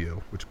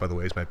studio, which, by the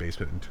way, is my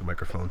basement and 2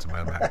 microphones and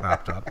my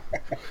laptop.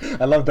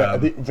 I love that,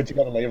 but you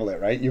got to label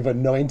it, right? You've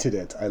anointed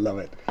it. I love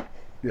it.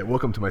 Yeah,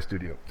 welcome to my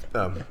studio.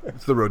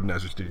 It's the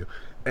Rodenauer studio,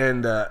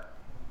 and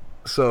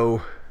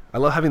so I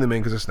love having them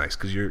in because it's nice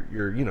because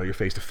you're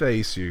face to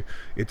face.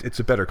 It's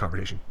a better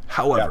conversation.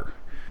 However,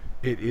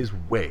 it is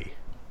way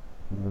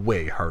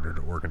harder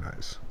to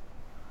organize.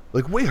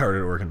 Like, way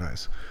harder to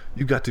organize.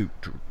 You've got to,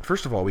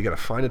 first of all, we got to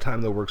find a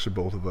time that works for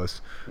both of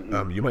us.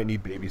 You might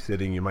need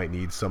babysitting. You might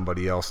need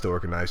somebody else to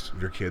organize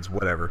your kids,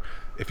 whatever,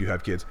 if you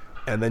have kids.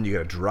 And then you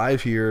got to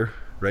drive here,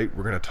 right?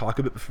 We're going to talk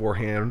a bit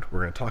beforehand.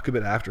 We're going to talk a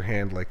bit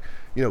afterhand. Like,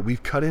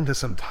 we've cut into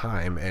some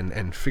time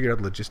and figured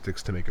out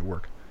logistics to make it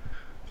work.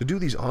 To do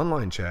these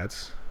online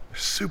chats, they're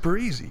super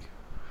easy.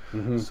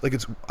 Mm-hmm. Like,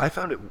 I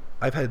found it,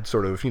 I've had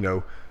sort of,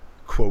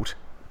 quote,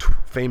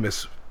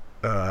 famous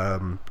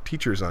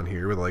teachers on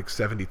here with like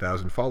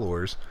 70,000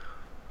 followers,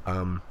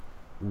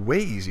 way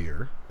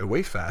easier and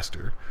way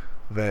faster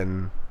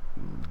than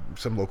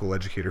some local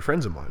educator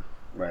friends of mine.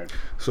 Right.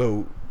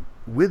 So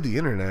with the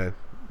internet,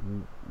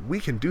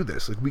 we can do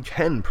this. Like, we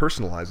can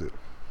personalize it.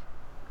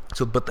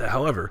 So,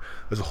 however,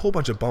 there's a whole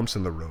bunch of bumps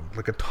in the road,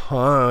 like a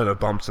ton of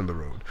bumps in the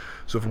road.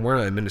 So if I'm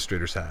wearing an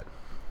administrator's hat,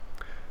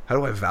 how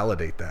do I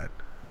validate that?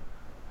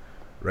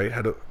 Right?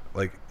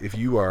 If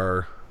you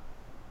are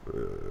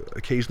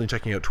occasionally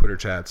checking out Twitter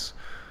chats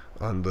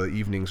on the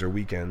evenings or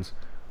weekends,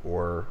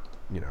 or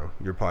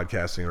you're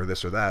podcasting or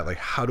this or that, like,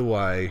 how do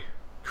I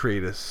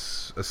create a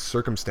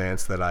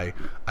circumstance that I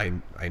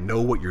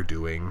know what you're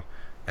doing,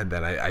 and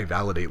then I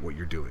validate what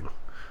you're doing?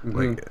 Mm-hmm.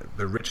 Like,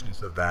 the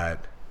richness of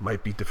that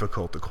might be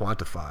difficult to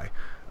quantify.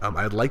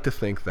 I'd like to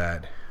think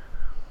that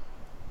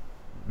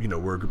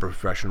we're a group of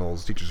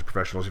professionals, teachers are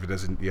professionals. If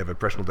you have a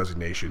professional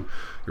designation,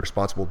 you're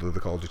responsible to the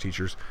College of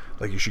Teachers.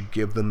 Like, you should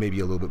give them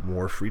maybe a little bit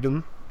more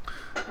freedom,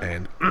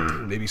 and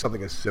maybe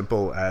something as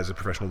simple as a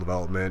professional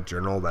development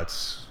journal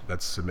that's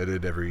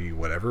submitted every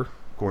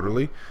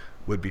quarterly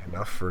would be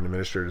enough for an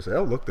administrator to say,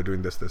 oh, look, they're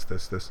doing this.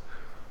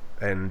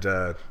 And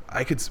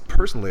I could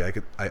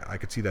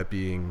see that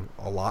being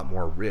a lot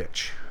more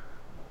rich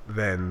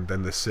than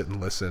the sit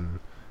and listen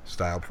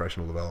style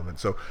professional development.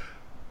 So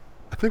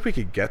I think we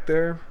could get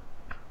there,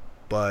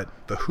 but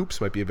the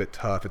hoops might be a bit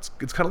tough. It's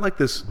kind of like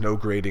this no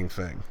grading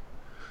thing,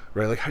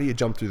 right? Like, how do you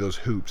jump through those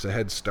hoops? I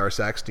had Star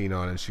Saxton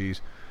on, and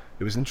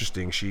it was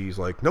interesting. She's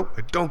like, nope,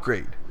 I don't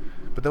grade.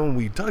 But then when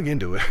we dug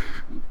into it,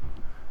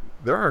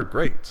 there are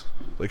grades.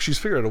 Like, she's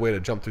figured out a way to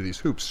jump through these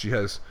hoops. She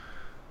has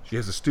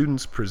the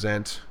students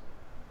present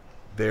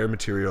their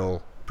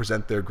material,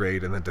 present their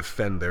grade, and then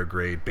defend their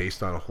grade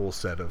based on a whole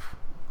set of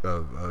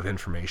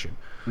information.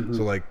 Mm-hmm.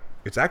 So, like,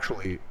 it's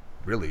actually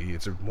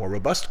it's a more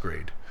robust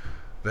grade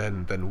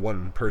than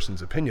one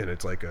person's opinion.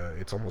 It's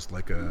almost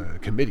like a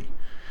committee.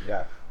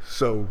 Yeah.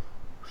 So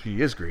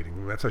she is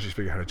grading. That's how she's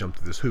figuring out how to jump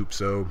through this hoop.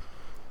 So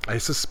I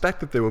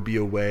suspect that there will be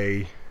a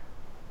way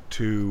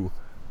to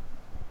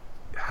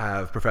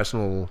have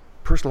personalized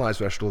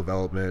professional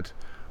development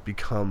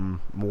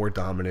become more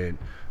dominant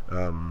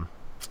in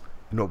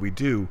what we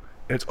do,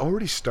 And it's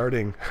already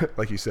starting,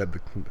 like you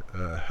said,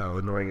 how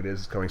annoying it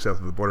is coming south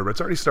of the border, but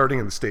it's already starting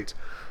in the States,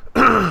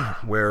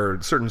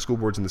 where certain school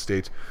boards in the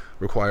States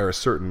require a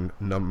certain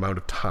amount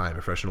of time,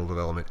 professional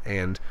development,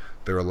 and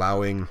they're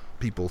allowing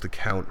people to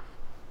count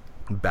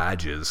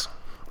badges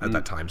at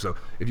that time. So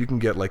if you can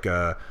get like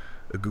a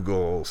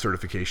Google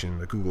certification,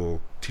 a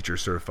Google Teacher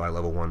Certified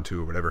Level 1,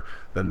 2, or whatever,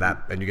 then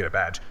and you get a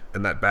badge,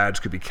 and that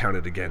badge could be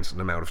counted against an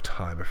amount of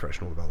time of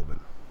professional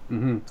development.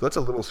 So that's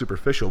a little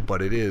superficial,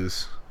 but it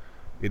is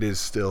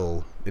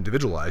still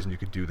individualized, and you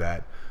could do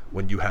that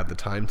when you have the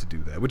time to do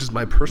that, which is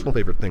my personal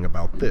favorite thing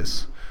about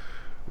this,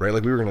 right?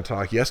 Like we were going to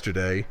talk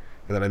yesterday,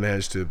 and then I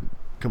managed to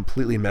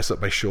completely mess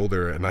up my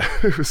shoulder, and I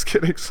was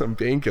getting some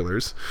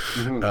painkillers,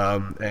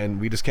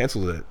 and we just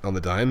canceled it on the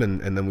dime,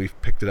 and then we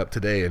picked it up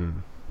today,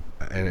 and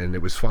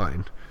it was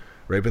fine,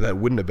 right? But that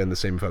wouldn't have been the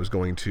same if I was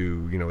going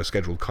to, a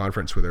scheduled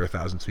conference where there are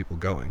thousands of people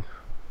going.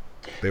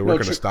 They weren't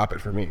going to stop it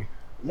for me.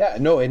 Yeah,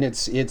 no, and I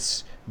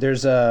think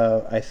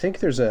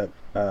there's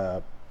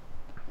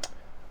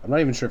I'm not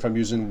even sure if I'm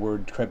using the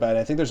word correct, but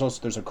I think there's a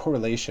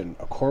correlation,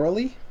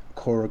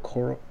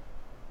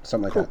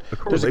 something like that. A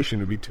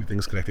correlation would be two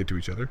things connected to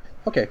each other.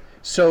 Okay,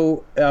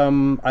 so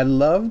I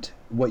loved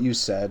what you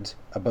said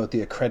about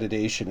the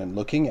accreditation and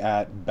looking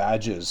at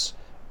badges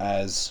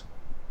as,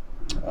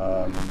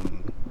 part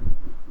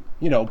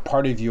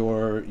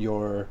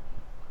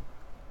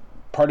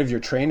of your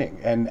training,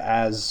 and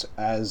as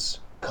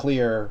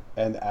clear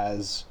and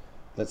as,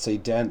 let's say,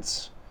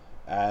 dense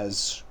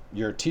as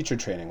your teacher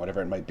training,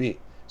 whatever it might be.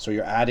 So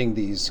you're adding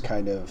these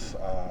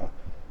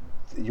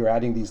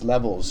these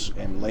levels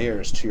and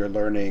layers to your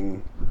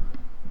learning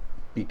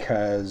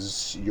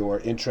because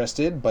you're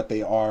interested, but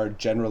they are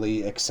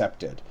generally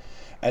accepted.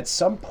 At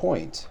some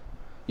point,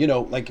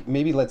 like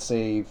maybe let's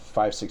say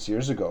 5-6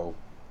 years ago,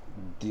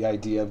 the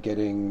idea of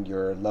getting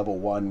your level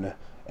 1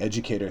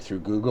 educator through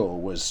Google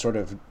was sort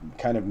of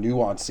kind of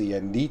nuancy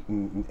and neat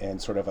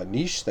and sort of a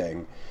niche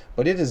thing,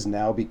 but it has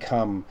now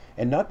become,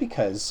 and not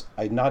because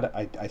I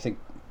think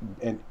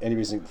any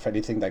reason for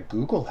anything that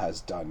Google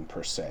has done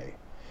per se,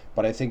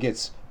 but I think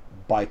it's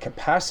by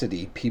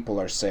capacity people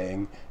are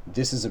saying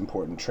this is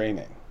important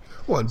training.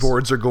 Well, and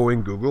boards are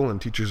going Google, and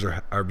teachers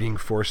are being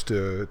forced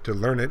to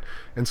learn it.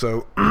 And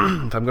so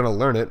if I'm going to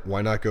learn it,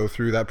 why not go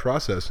through that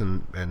process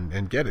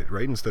and get it,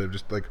 right? Instead of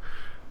just like,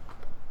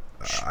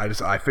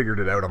 I figured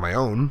it out on my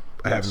own.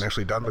 I haven't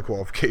actually done the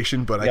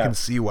qualification, but I can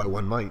see why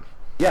one might.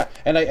 Yeah,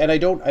 and I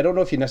don't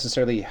know if you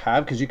necessarily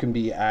have, because you can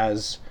be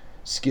as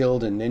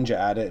skilled and ninja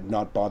at it and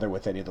not bother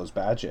with any of those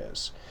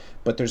badges.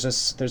 But there's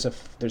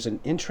an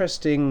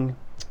interesting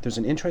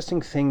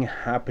thing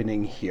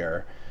happening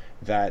here,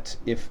 that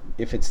if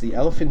it's the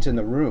elephant in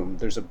the room,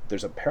 there's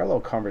a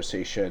parallel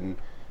conversation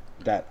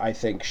that I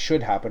think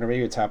should happen, or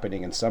maybe it's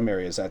happening in some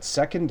areas at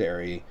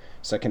secondary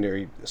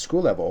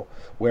school level,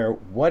 where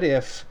what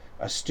if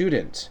a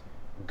student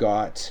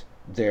got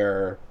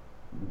their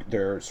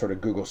sort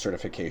of Google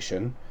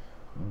certification,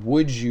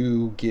 would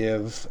you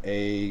give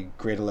a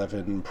grade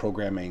 11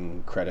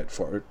 programming credit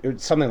for it?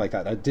 Something like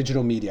that, a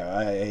digital media,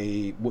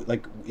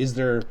 is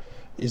there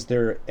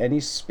any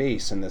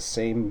space in the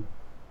same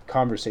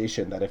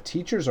conversation that if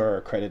teachers are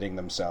accrediting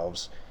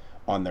themselves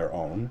on their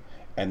own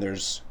and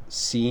there's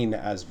seen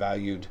as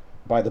valued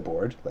by the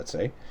board, let's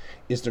say,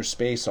 is there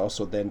space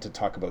also then to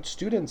talk about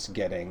students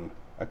getting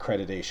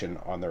accreditation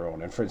on their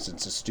own? And for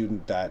instance, a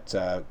student that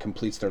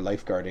completes their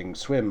lifeguarding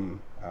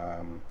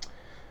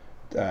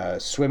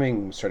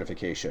swimming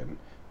certification,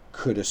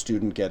 could a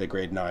student get a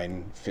grade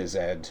 9 phys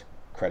ed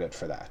credit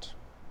for that?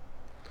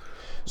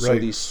 Right. So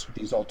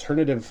these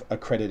alternative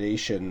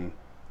accreditation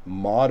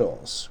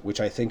models, which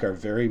I think are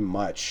very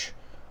much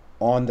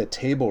on the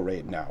table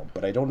right now,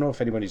 but I don't know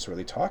if anybody's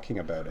really talking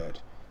about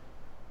it.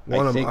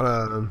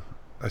 I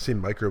say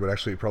micro, but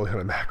actually probably on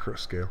a macro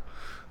scale.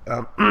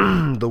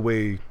 The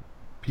way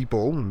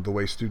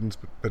students,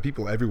 but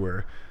people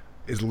everywhere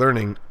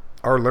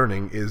are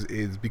learning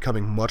is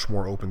becoming much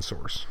more open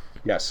source.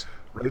 Yes.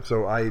 Right.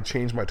 So I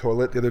changed my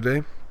toilet the other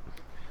day,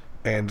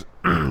 and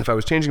if I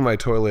was changing my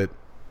toilet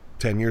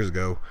 10 years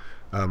ago,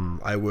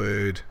 I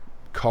would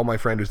call my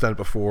friend who's done it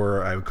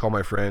before. I would call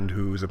my friend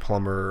who's a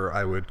plumber.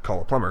 I would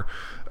call a plumber.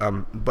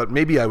 But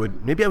maybe I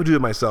would do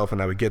it myself,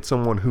 and I would get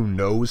someone who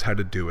knows how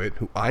to do it,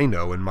 who I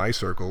know in my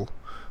circle,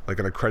 like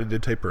an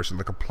accredited type person,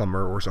 like a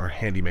plumber or a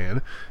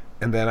handyman,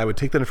 and then I would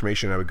take that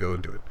information and I would go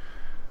and do it.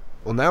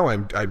 Well, now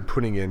I'm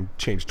putting in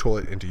change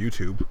toilet into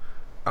YouTube.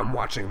 I'm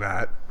watching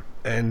that,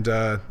 and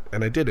I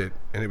did it,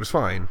 and it was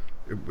fine.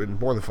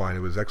 More than fine. It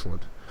was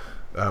excellent.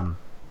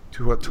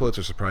 Toilets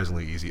are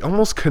surprisingly easy,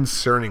 almost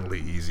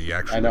concerningly easy,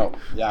 actually. I know.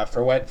 Yeah,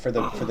 for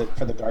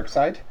the dark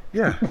side.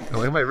 Yeah.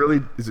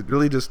 Is it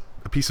really just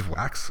a piece of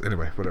wax?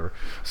 Anyway, whatever.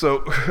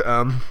 So,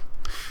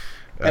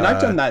 and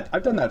I've done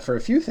that for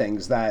a few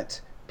things that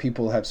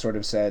people have sort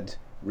of said,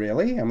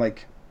 really? I'm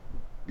like,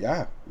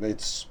 yeah,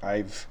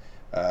 I've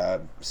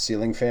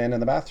ceiling fan in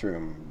the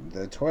bathroom,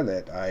 the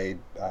toilet. I've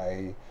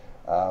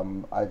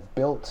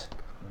built,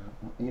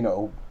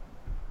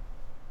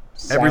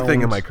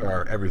 everything in my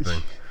car,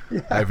 everything.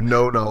 Yeah. I have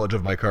no knowledge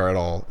of my car at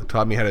all. It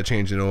taught me how to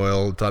change an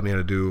oil. It taught me how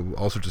to do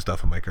all sorts of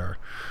stuff in my car.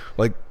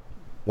 Like,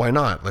 why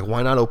not? Like,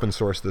 why not open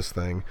source this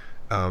thing?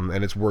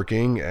 And it's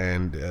working,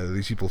 and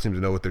these people seem to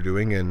know what they're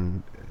doing.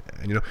 And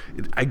you know,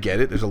 I get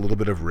it. There's a little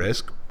bit of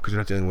risk because you're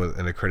not dealing with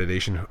an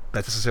accreditation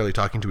that's necessarily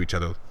talking to each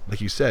other.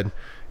 Like you said,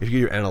 if you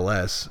get your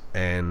NLS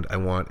and I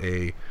want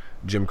a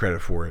gym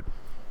credit for it,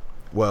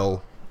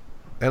 well,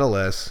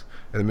 NLS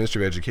and the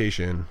Ministry of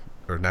Education,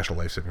 or National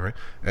Life Saving, right?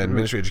 And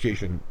Ministry of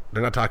Education,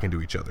 they're not talking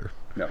to each other.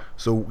 No.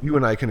 So you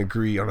and I can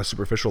agree on a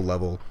superficial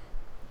level.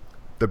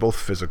 They're both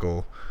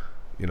physical.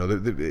 You know,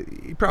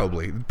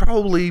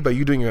 probably by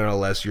you doing your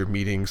NLS, you're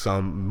meeting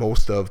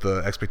most of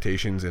the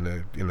expectations in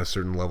a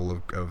certain level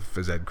of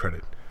phys ed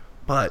credit.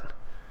 But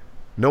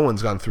no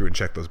one's gone through and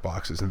checked those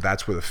boxes, and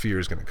that's where the fear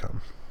is going to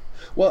come.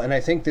 Well, and I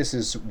think this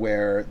is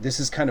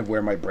kind of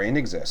where my brain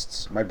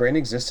exists. My brain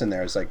exists in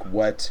there. It's like,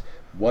 what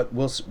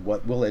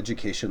will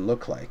education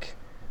look like?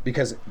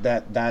 Because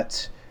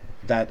that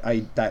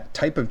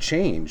type of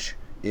change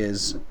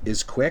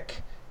is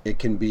quick. It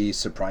can be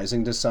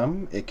surprising to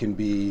some. It can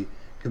be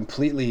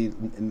completely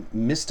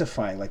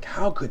mystifying. Like,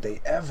 how could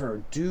they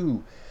ever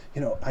do?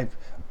 You know,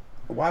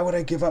 why would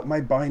I give up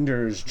my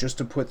binders just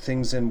to put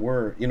things in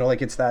Word? You know,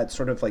 like, it's that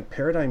sort of like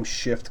paradigm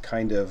shift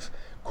kind of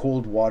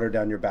cold water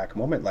down your back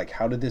moment. Like,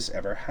 how did this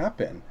ever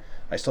happen?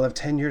 I still have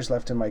 10 years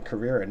left in my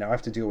career, and now I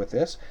have to deal with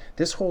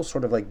this whole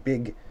sort of like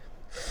big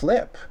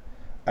flip.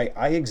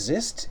 I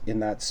exist in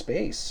that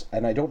space,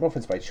 and I don't know if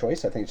it's by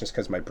choice. I think it's just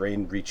because my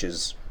brain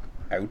reaches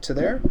out to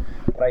there.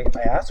 But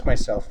I ask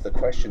myself the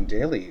question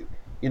daily,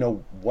 you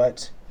know,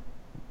 what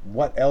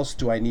else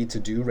do I need to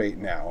do right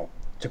now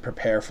to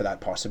prepare for that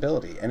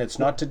possibility? And it's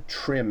not to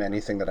trim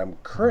anything that I'm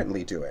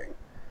currently doing.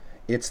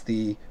 It's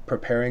the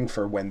preparing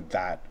for when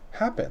that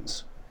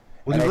happens.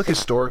 Well, if you look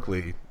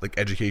historically, like,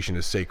 education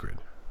is sacred,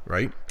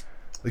 right?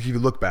 Like, if you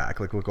look back,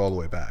 like, look all the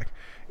way back,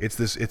 it's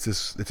this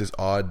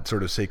odd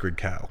sort of sacred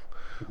cow,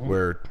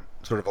 where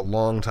sort of a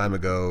long time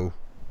ago,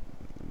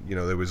 you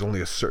know, there was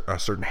only a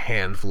certain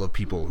handful of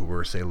people who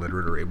were, say,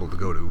 literate or able to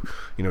go to,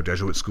 you know,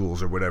 Jesuit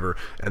schools or whatever,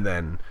 and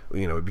then,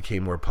 you know, it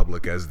became more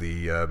public as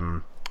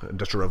the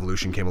Industrial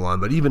Revolution came along.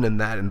 But even in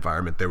that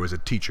environment, there was a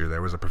teacher,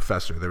 there was a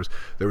professor,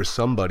 there was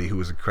somebody who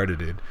was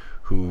accredited,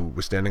 who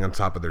was standing on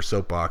top of their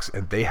soapbox,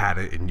 and they had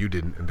it and you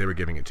didn't, and they were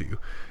giving it to you.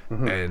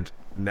 And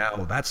now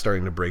that's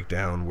starting to break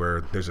down,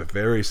 where there's a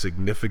very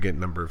significant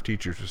number of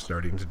teachers who are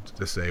starting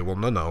to say, well,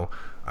 no,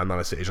 I'm not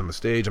a sage on the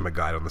stage, I'm a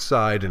guide on the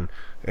side.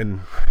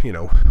 And you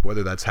know,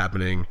 whether that's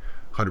happening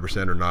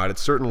 100% or not,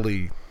 it's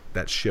certainly,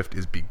 that shift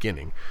is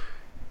beginning,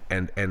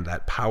 and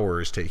that power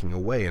is taking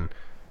away. And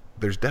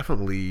there's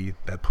definitely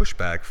that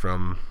pushback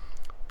from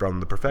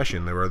the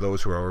profession. There are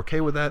those who are okay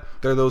with that.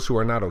 There are those who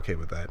are not okay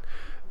with that.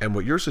 And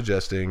what you're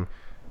suggesting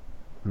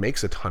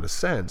makes a ton of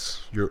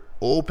sense. You're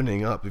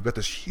opening up. You've got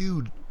this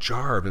huge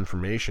jar of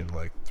information,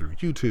 like through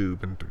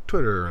YouTube and through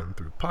Twitter and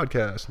through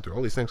podcasts and through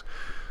all these things.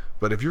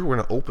 But if you're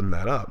going to open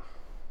that up,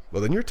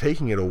 well, then you're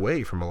taking it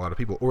away from a lot of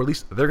people, or at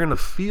least they're going to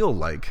feel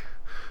like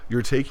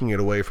you're taking it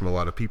away from a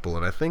lot of people.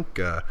 And I think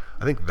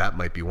that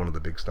might be one of the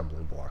big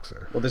stumbling blocks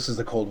there. Well, this is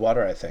the cold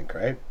water, I think,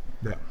 right?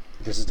 Yeah.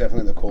 This is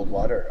definitely the cold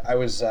water. I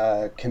was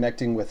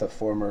connecting with a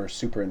former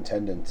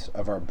superintendent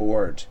of our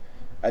board.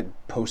 I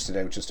posted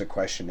out just a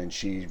question, and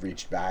she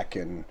reached back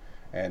and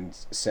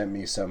sent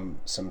me some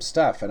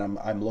stuff. And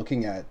I'm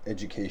looking at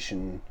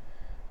education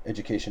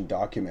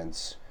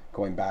documents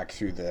going back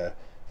through the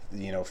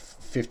 50s,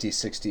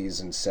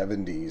 60s, and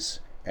 70s,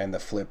 and the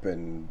flip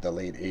in the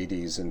late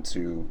 80s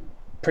into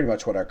pretty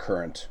much what our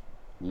current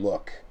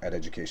look at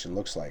education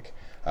looks like.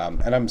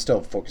 And I'm still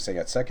focusing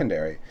at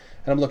secondary,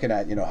 and I'm looking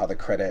at, how the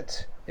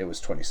credit, it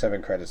was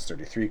 27 credits,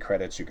 33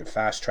 credits, you could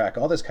fast track,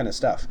 all this kind of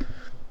stuff.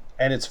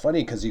 And it's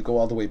funny because you go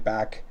all the way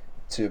back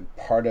to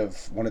part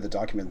of one of the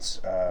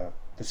documents the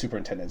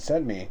superintendent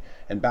sent me,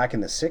 and back in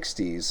the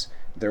 60s,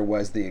 there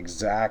was the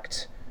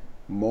exact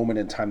moment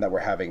in time that we're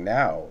having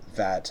now,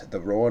 that the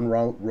row and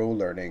row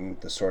learning,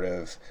 the sort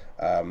of,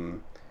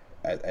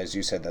 as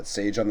you said, that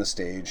sage on the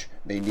stage,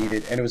 they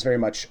needed, and it was very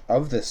much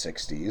of the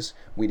 60s,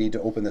 we need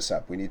to open this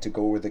up. We need to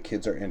go where the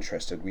kids are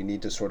interested. We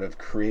need to sort of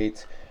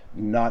create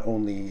not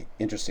only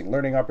interesting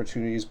learning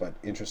opportunities, but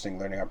interesting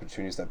learning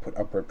opportunities that put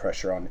upward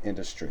pressure on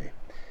industry.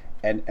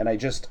 And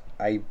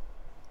I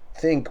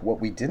think what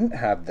we didn't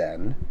have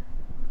then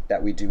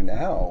that we do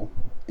now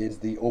is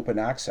the open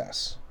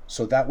access.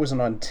 So that was an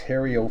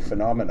Ontario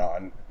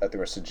phenomenon that they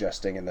were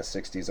suggesting in the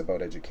 60s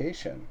about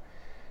education.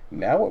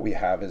 Now what we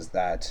have is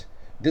that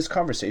this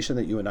conversation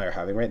that you and I are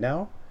having right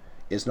now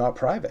is not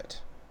private.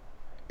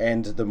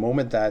 And the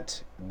moment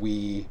that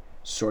we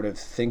sort of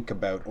think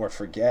about or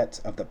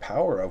forget of the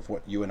power of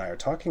what you and I are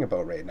talking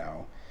about right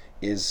now,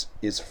 it's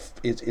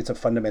a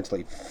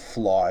fundamentally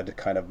flawed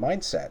kind of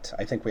mindset.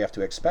 I think we have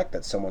to expect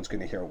that someone's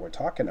going to hear what we're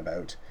talking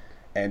about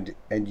and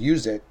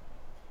use it,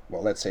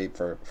 well, let's say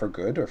for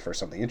good or for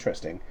something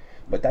interesting.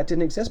 But that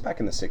didn't exist back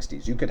in the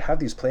 60s. You could have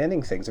these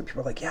planning things and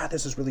people are like, yeah,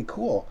 this is really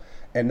cool.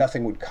 And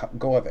nothing would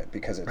go of it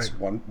because it's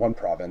right. one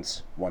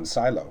province, one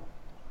silo.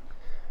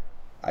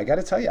 I got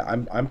to tell you,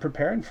 I'm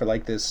preparing for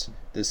like this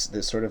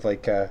sort of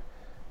like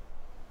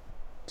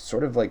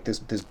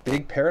this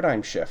big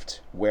paradigm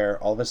shift where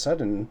all of a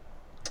sudden,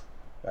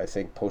 I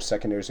think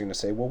post-secondaries are going to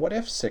say, well, what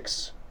if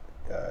six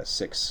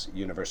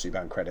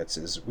university-bound credits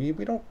is we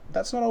don't,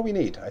 that's not all we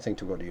need, I think,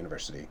 to go to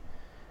university.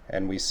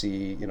 And we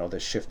see, you know, the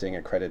shifting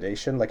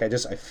accreditation. Like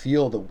I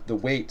feel the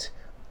weight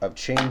of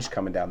change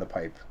coming down the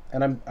pipe,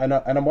 and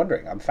I'm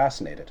wondering, I'm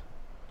fascinated.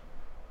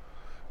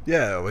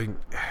 Yeah, like,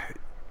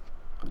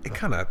 it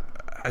kind of,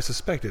 I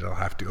suspect it'll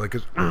have to, like,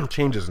 'cause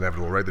change is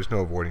inevitable, right? There's no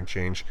avoiding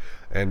change,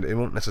 and it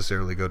won't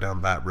necessarily go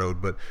down that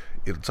road, but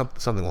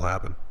something will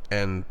happen.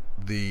 And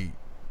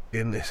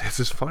it's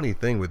this funny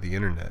thing with the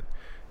internet,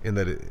 in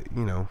that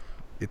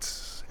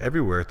it's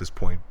everywhere at this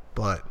point,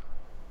 but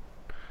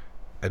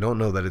I don't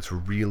know that it's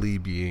really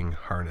being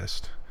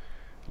harnessed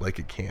like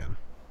it can.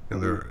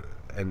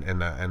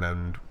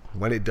 And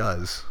when it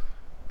does,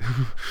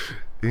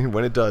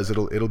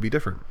 it'll be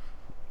different.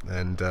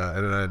 And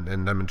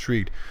I'm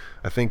intrigued.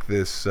 I think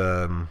this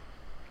the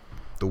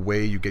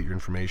way you get your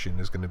information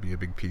is going to be a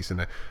big piece,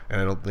 and I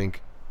don't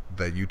think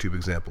that YouTube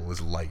example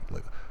is light.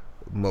 Like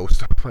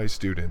most of my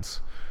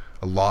students,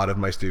 a lot of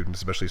my students,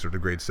 especially sort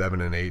of grade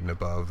 7 and 8 and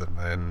above,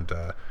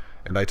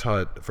 and I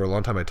taught for a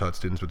long time. I taught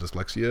students with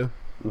dyslexia,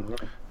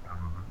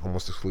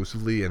 almost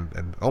exclusively,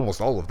 and almost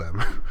all of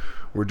them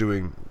were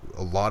doing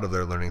a lot of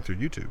their learning through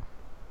YouTube,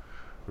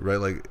 right?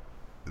 Like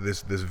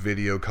this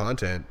video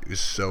content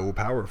is so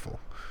powerful.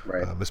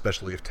 Right.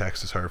 Especially if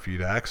text is hard for you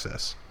to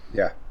access.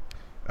 Yeah.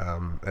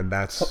 And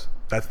that's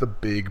the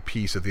big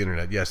piece of the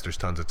internet. Yes, there's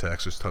tons of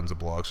text, there's tons of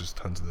blogs, there's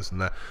tons of this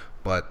and that,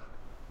 but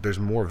there's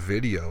more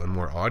video and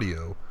more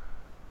audio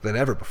than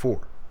ever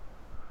before.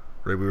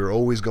 Right? We were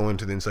always going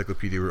to the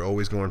encyclopedia, we were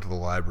always going to the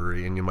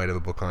library, and you might have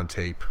a book on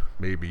tape,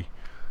 maybe.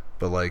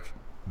 But like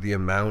the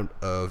amount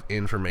of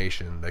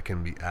information that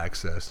can be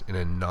accessed in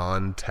a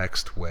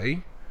non-text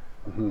way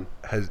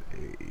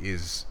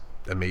is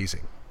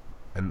amazing.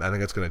 And I think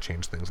that's going to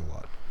change things a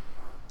lot.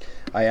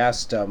 I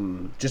asked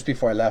just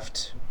before I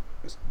left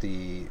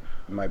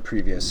my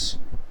previous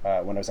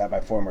when I was at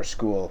my former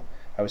school,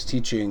 I was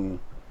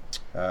teaching,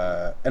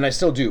 and I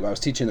still do. I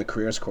was teaching the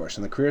careers course,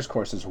 and the careers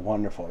course is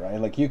wonderful,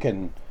 right? Like you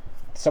can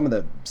some of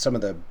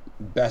the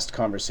best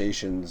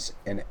conversations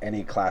in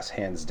any class,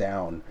 hands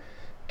down,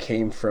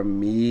 came from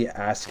me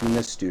asking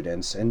the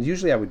students, and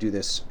usually I would do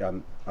this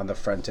on the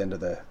front end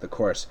of the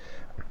course.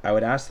 I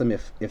would ask them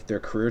if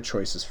their career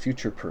choice is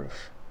future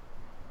proof.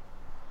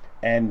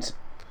 And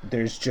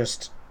there's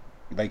just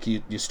like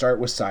you start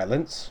with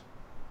silence,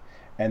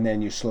 and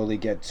then you slowly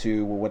get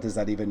to, well, what does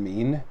that even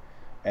mean?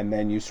 And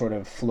then you sort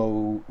of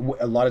flow.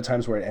 A lot of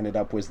times where it ended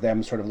up was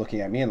them sort of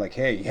looking at me and like,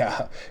 hey,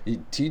 yeah,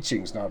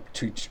 teaching's not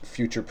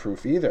future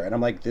proof either. And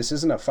I'm like, this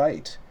isn't a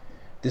fight.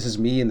 This is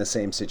me in the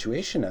same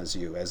situation as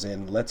you, as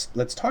in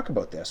let's talk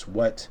about this.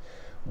 What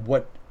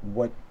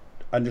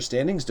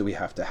understandings do we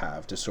have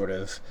to sort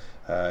of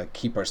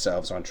keep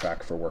ourselves on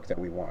track for work that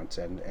we want,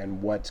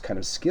 and what kind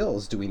of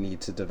skills do we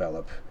need to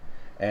develop,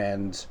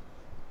 and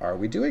are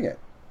we doing it?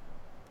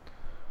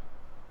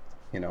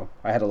 You know,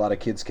 I had a lot of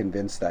kids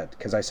convinced that,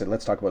 because I said,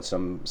 let's talk about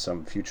some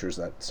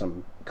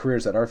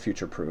careers that are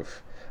future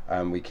proof.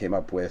 We came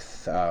up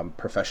with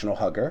professional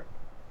hugger,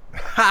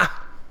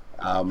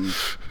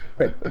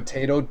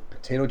 potato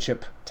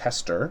chip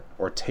tester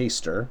or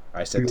taster.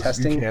 I said because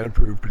testing. You can't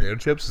improve potato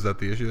chips. Is that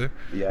the issue there?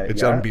 Yeah,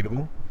 it's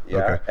unbeatable.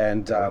 Yeah, okay.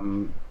 And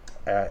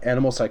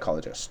animal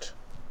psychologist.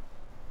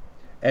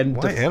 And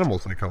why animal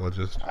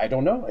psychologist? I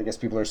don't know. I guess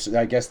people are.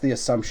 I guess the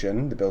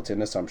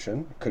built-in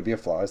assumption, could be a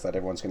flaw, is that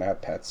everyone's going to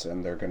have pets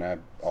and they're going to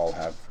all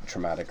have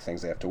traumatic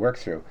things they have to work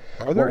through.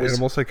 Are there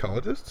animal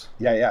psychologists?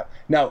 Yeah.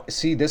 Now,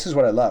 see, this is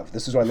what I love.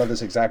 This is why I love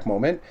this exact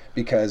moment,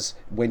 because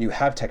when you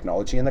have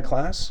technology in the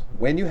class,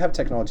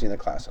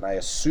 and I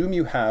assume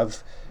you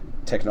have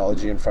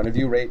technology in front of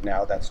you right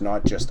now, that's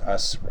not just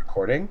us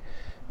recording.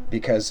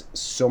 Because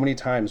so many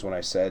times when I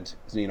said,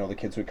 you know, the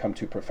kids would come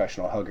to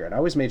professional hugger, and I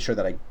always made sure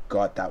that I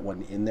got that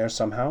one in there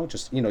somehow.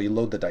 Just, you know, you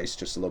load the dice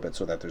just a little bit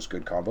so that there's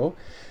good combo.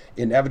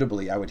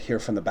 Inevitably, I would hear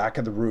from the back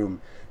of the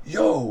room,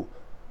 yo,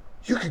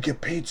 you could get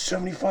paid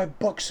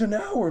 $75 an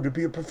hour to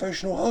be a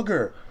professional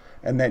hugger.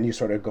 And then you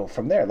sort of go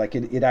from there. Like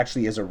it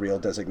actually is a real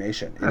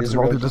designation. It is a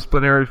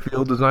multidisciplinary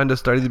field designed to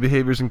study the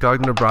behaviors and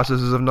cognitive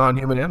processes of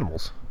non-human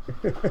animals.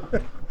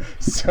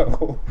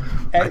 So,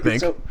 I think.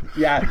 So,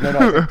 yeah,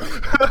 no.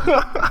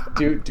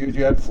 Dude,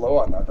 you had flow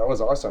on that. That was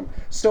awesome.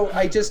 So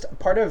I just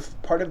part of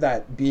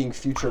that being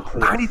future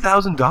proof.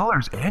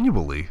 $90,000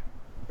 annually.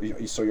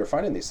 So you're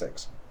finding these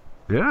things.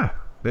 Yeah,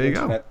 there you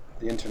go.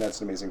 The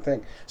internet's an amazing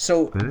thing.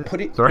 So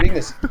putting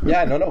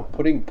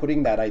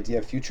that idea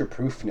of future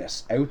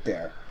proofness out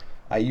there,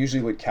 I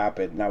usually would cap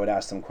it, and I would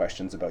ask them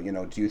questions about, you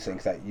know, do you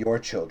think that your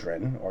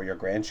children or your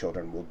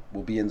grandchildren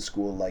will be in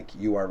school like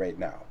you are right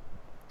now?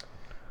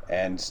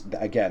 And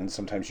again,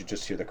 sometimes you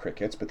just hear the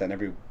crickets, but then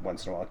every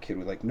once in a while a kid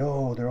would like,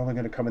 no, they're only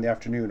going to come in the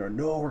afternoon, or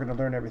no, we're going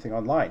to learn everything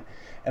online.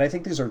 And I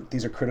think these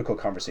are critical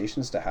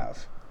conversations to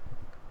have.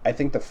 I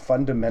think the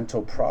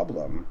fundamental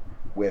problem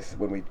with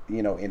when we,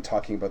 in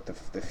talking about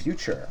the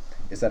future,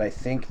 is that I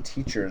think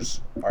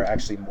teachers are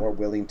actually more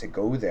willing to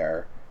go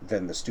there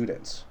than the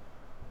students.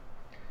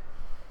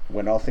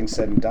 When all things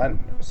said and done,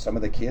 some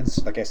of the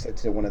kids, like I said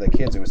to one of the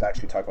kids, it was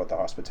actually talking about the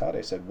hospitality.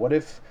 I said, what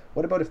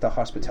about if the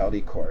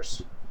hospitality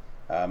course,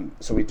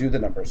 so we do the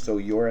numbers. So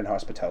you're in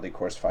hospitality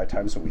course 5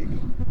 times a week,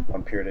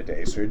 1 period a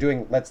day. So you're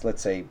doing, let's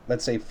say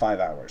 5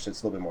 hours.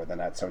 It's a little bit more than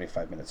that,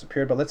 75 minutes a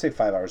period, but let's say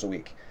 5 hours a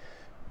week.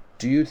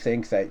 Do you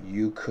think that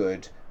you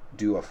could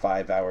do a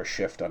 5-hour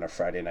shift on a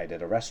Friday night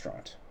at a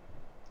restaurant?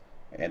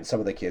 And some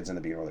of the kids in the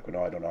beginning were like, well,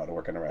 no, I don't know how to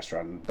work in a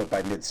restaurant. But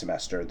by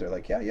mid-semester, they're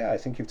like, yeah, I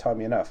think you've taught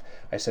me enough.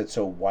 I said,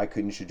 so why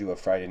couldn't you do a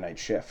Friday night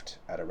shift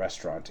at a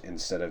restaurant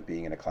instead of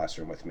being in a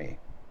classroom with me?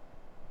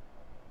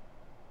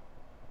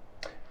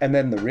 And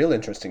then the real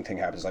interesting thing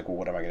happens, like, well,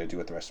 what am I going to do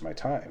with the rest of my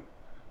time?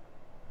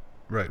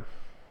 Right.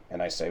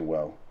 And I say,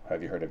 well,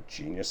 have you heard of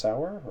Genius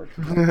Hour?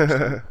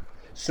 Or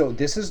so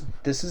this is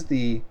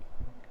the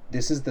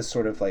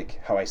sort of like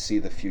how I see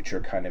the future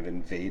kind of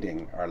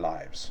invading our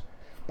lives.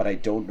 But I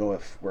don't know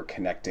if we're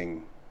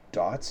connecting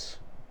dots.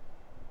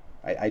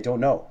 I don't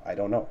know.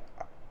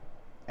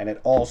 And it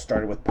all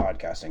started with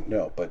podcasting.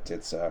 No, but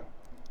it's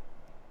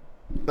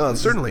no,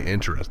 it's certainly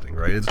interesting,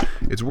 right?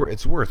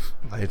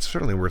 It's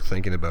certainly worth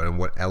thinking about, and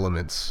what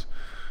elements,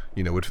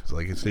 would,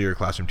 like, say you're a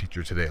classroom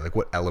teacher today, like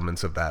what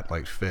elements of that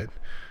might fit.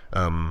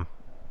 I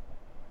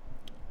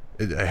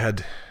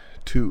had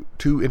two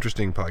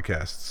interesting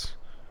podcasts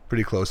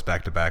pretty close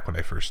back to back when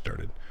I first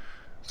started.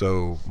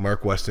 So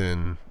Mark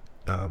Weston,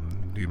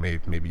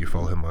 maybe you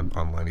follow him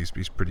online.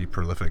 He's pretty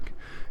prolific,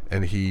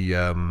 and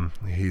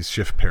he's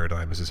Shift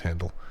Paradigm is his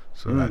handle.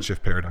 So that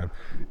Shift Paradigm,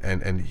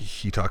 and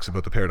he talks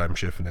about the paradigm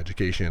shift in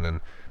education,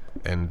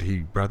 and he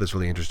brought this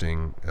really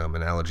interesting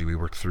analogy we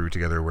worked through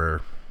together, where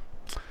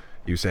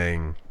he was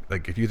saying,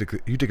 like, if you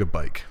take a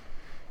bike,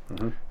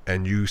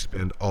 and you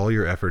spend all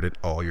your effort and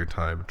all your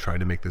time trying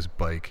to make this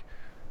bike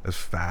as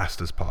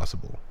fast as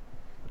possible,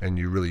 and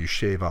you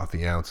shave off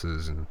the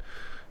ounces, and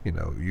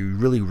you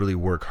really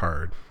work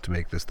hard to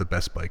make this the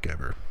best bike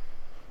ever,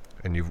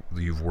 and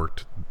you've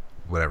worked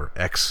whatever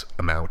X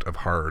amount of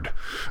hard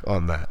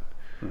on that.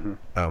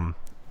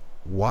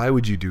 Why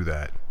would you do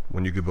that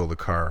when you could build a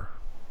car,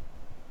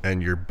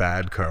 and your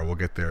bad car will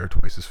get there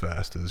twice as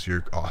fast as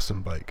your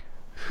awesome bike?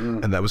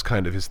 And that was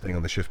kind of his thing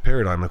on the Shift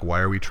Paradigm. Like, why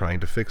are we trying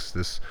to fix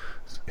this,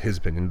 his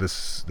opinion,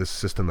 this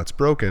system that's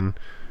broken,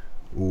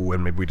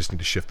 when maybe we just need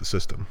to shift the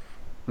system?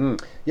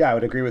 Yeah, I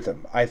would agree with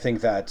him. I think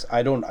that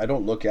I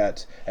don't look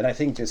at, and I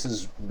think this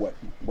is what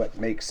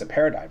makes a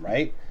paradigm,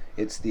 right?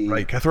 It's the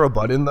right. Can I throw a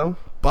butt in though?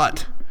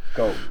 But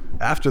go.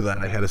 After that,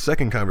 I had a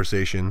second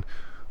conversation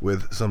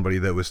with somebody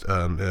that was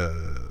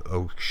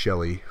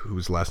Shelley,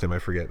 whose last name I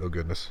forget. Oh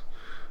goodness,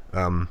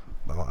 I'll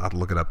have to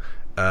look it up.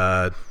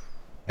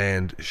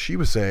 And she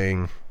was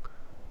saying,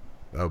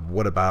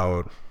 what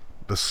about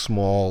the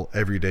small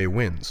everyday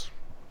wins?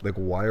 Like,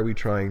 why are we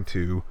trying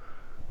to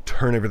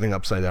turn everything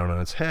upside down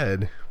on its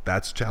head?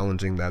 That's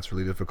challenging, that's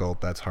really difficult,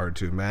 that's hard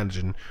to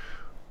imagine.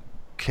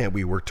 Can't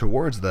we work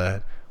towards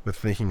that with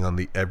thinking on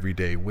the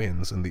everyday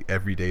wins and the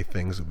everyday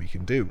things that we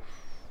can do?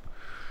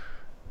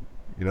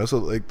 So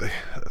like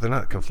they're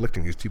not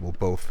conflicting. These people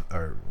both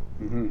are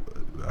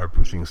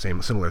pushing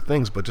similar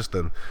things, but just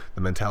the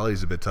mentality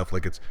is a bit tough.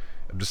 Like,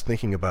 I'm just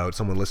thinking about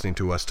someone listening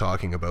to us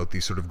talking about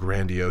these sort of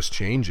grandiose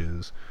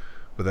changes,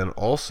 but then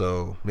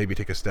also maybe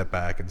take a step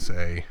back and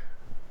say,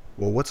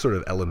 well, what sort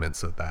of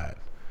elements of that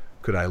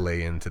could I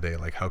lay in today?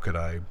 Like, how could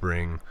I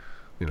bring,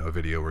 a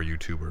video or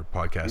YouTube or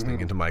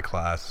podcasting into my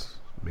class,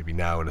 maybe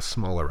now in a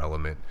smaller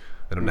element?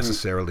 I don't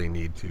necessarily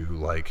need to,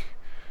 like,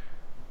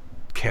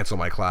 cancel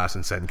my class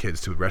and send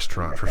kids to a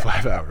restaurant for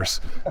 5 hours.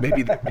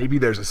 Maybe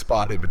there's a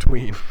spot in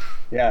between.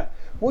 Yeah.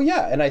 Well,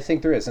 yeah, and I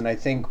think there is. And I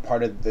think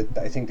part of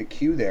the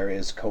cue there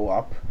is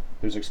co-op.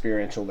 There's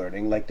experiential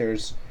learning. Like,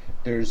 there's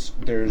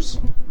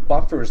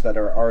buffers that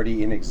are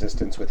already in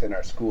existence within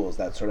our schools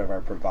that sort of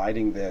are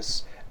providing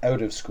this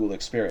out of school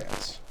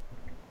experience.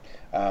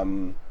 I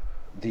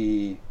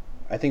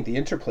think the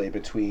interplay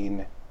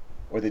between,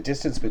 or the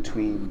distance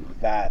between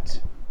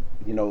that,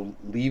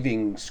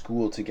 leaving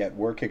school to get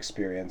work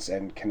experience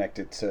and connect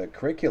it to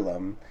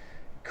curriculum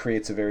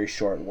creates a very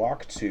short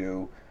walk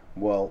to,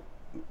 well,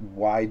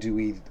 why do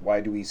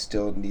we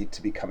still need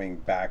to be coming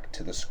back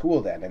to the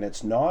school then? And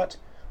it's not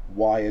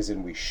why as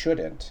in we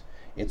shouldn't,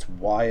 it's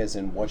why as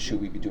in what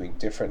should we be doing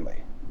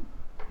differently.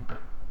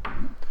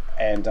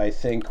 And I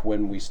think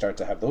when we start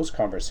to have those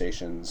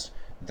conversations,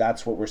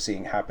 that's what we're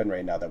seeing happen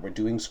right now, that we're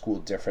doing school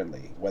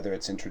differently, whether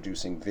it's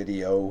introducing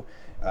video,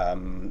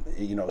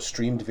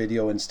 streamed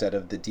video instead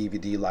of the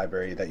DVD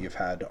library that you've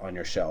had on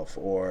your shelf,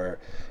 or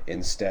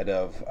instead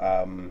of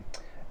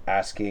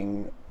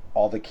asking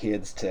all the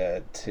kids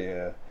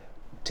to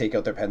take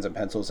out their pens and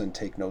pencils and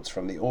take notes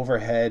from the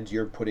overhead,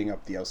 you're putting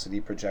up the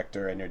LCD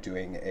projector and you're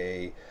doing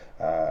a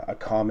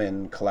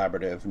common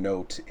collaborative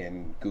note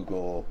in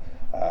Google,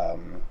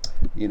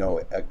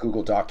 a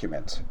Google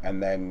document,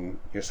 and then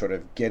you're sort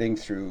of getting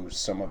through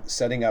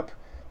setting up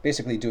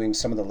basically doing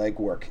some of the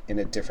legwork in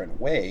a different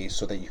way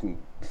so that you can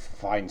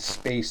find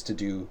space to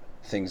do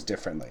things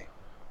differently.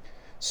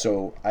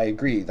 So I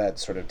agree that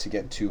sort of to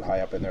get too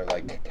high up in there,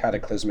 like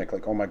cataclysmic,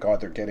 like, oh my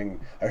God,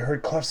 I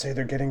heard Clough say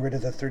they're getting rid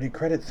of the 30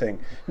 credit thing.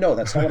 No,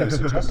 that's not what I'm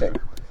suggesting.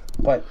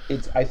 But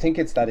I think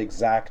it's that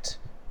exact,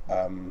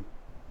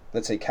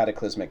 let's say,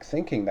 cataclysmic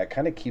thinking that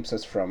kind of keeps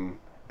us from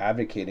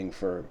advocating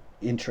for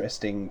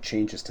interesting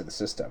changes to the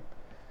system.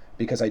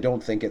 Because I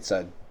don't think it's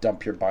a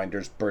dump your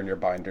binders, burn your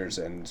binders,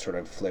 and sort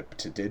of flip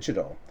to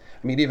digital.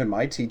 I mean, even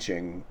my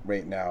teaching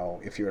right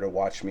now, if you were to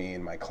watch me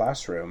in my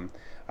classroom,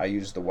 I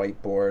use the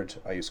whiteboard,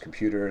 I use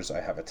computers,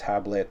 I have a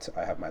tablet,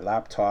 I have my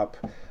laptop,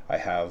 I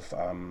have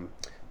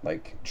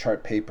like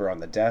chart paper on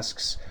the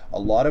desks. A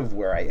lot of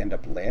where I end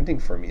up landing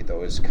for me,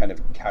 though, is kind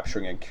of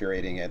capturing and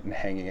curating it and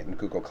hanging it in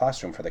Google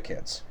Classroom for the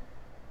kids.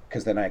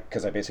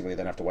 Because I basically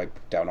then have to wipe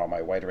down all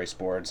my white erase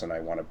boards, and I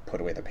want to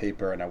put away the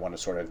paper, and I want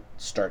to sort of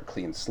start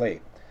clean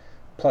slate.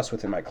 Plus,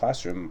 within my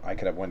classroom, I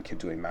could have one kid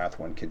doing math,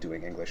 one kid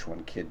doing English,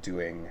 one kid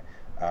doing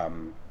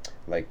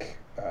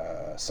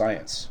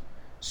science.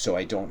 So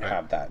I don't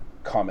have that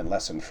common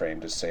lesson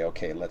frame to say,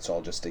 okay, let's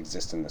all just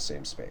exist in the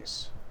same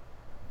space.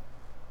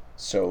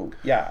 So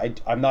yeah,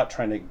 I'm not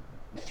trying to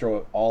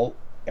throw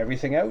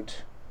everything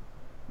out,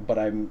 but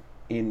I'm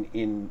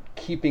in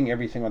keeping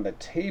everything on the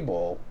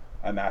table.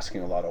 I'm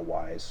asking a lot of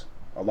whys.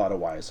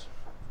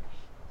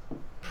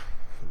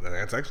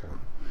 That's excellent.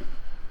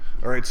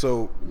 All right,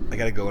 so I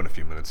got to go in a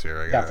few minutes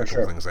here. I got a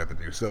couple things I have to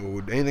do.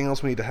 So anything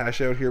else we need to hash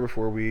out here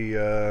before we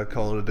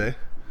call it a day?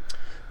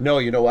 No,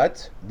 you know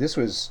what? This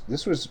was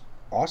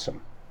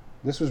awesome.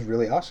 This was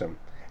really awesome.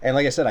 And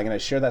like I said, I'm going to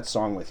share that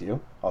song with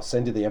you. I'll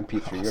send you the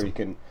MP3, awesome. Or you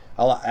can.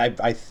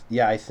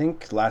 I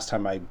think last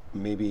time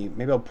maybe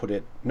I'll put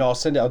it. No,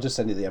 I'll just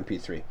send you the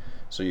MP3,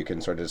 so you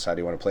can sort of decide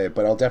you want to play it.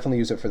 But I'll definitely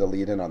use it for the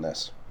lead-in on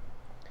this.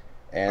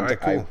 And all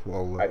right,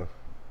 cool.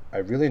 I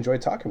really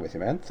enjoyed talking with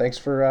you, man. Thanks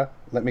for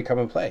letting me come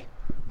and play.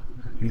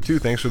 You too.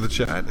 Thanks for the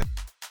chat.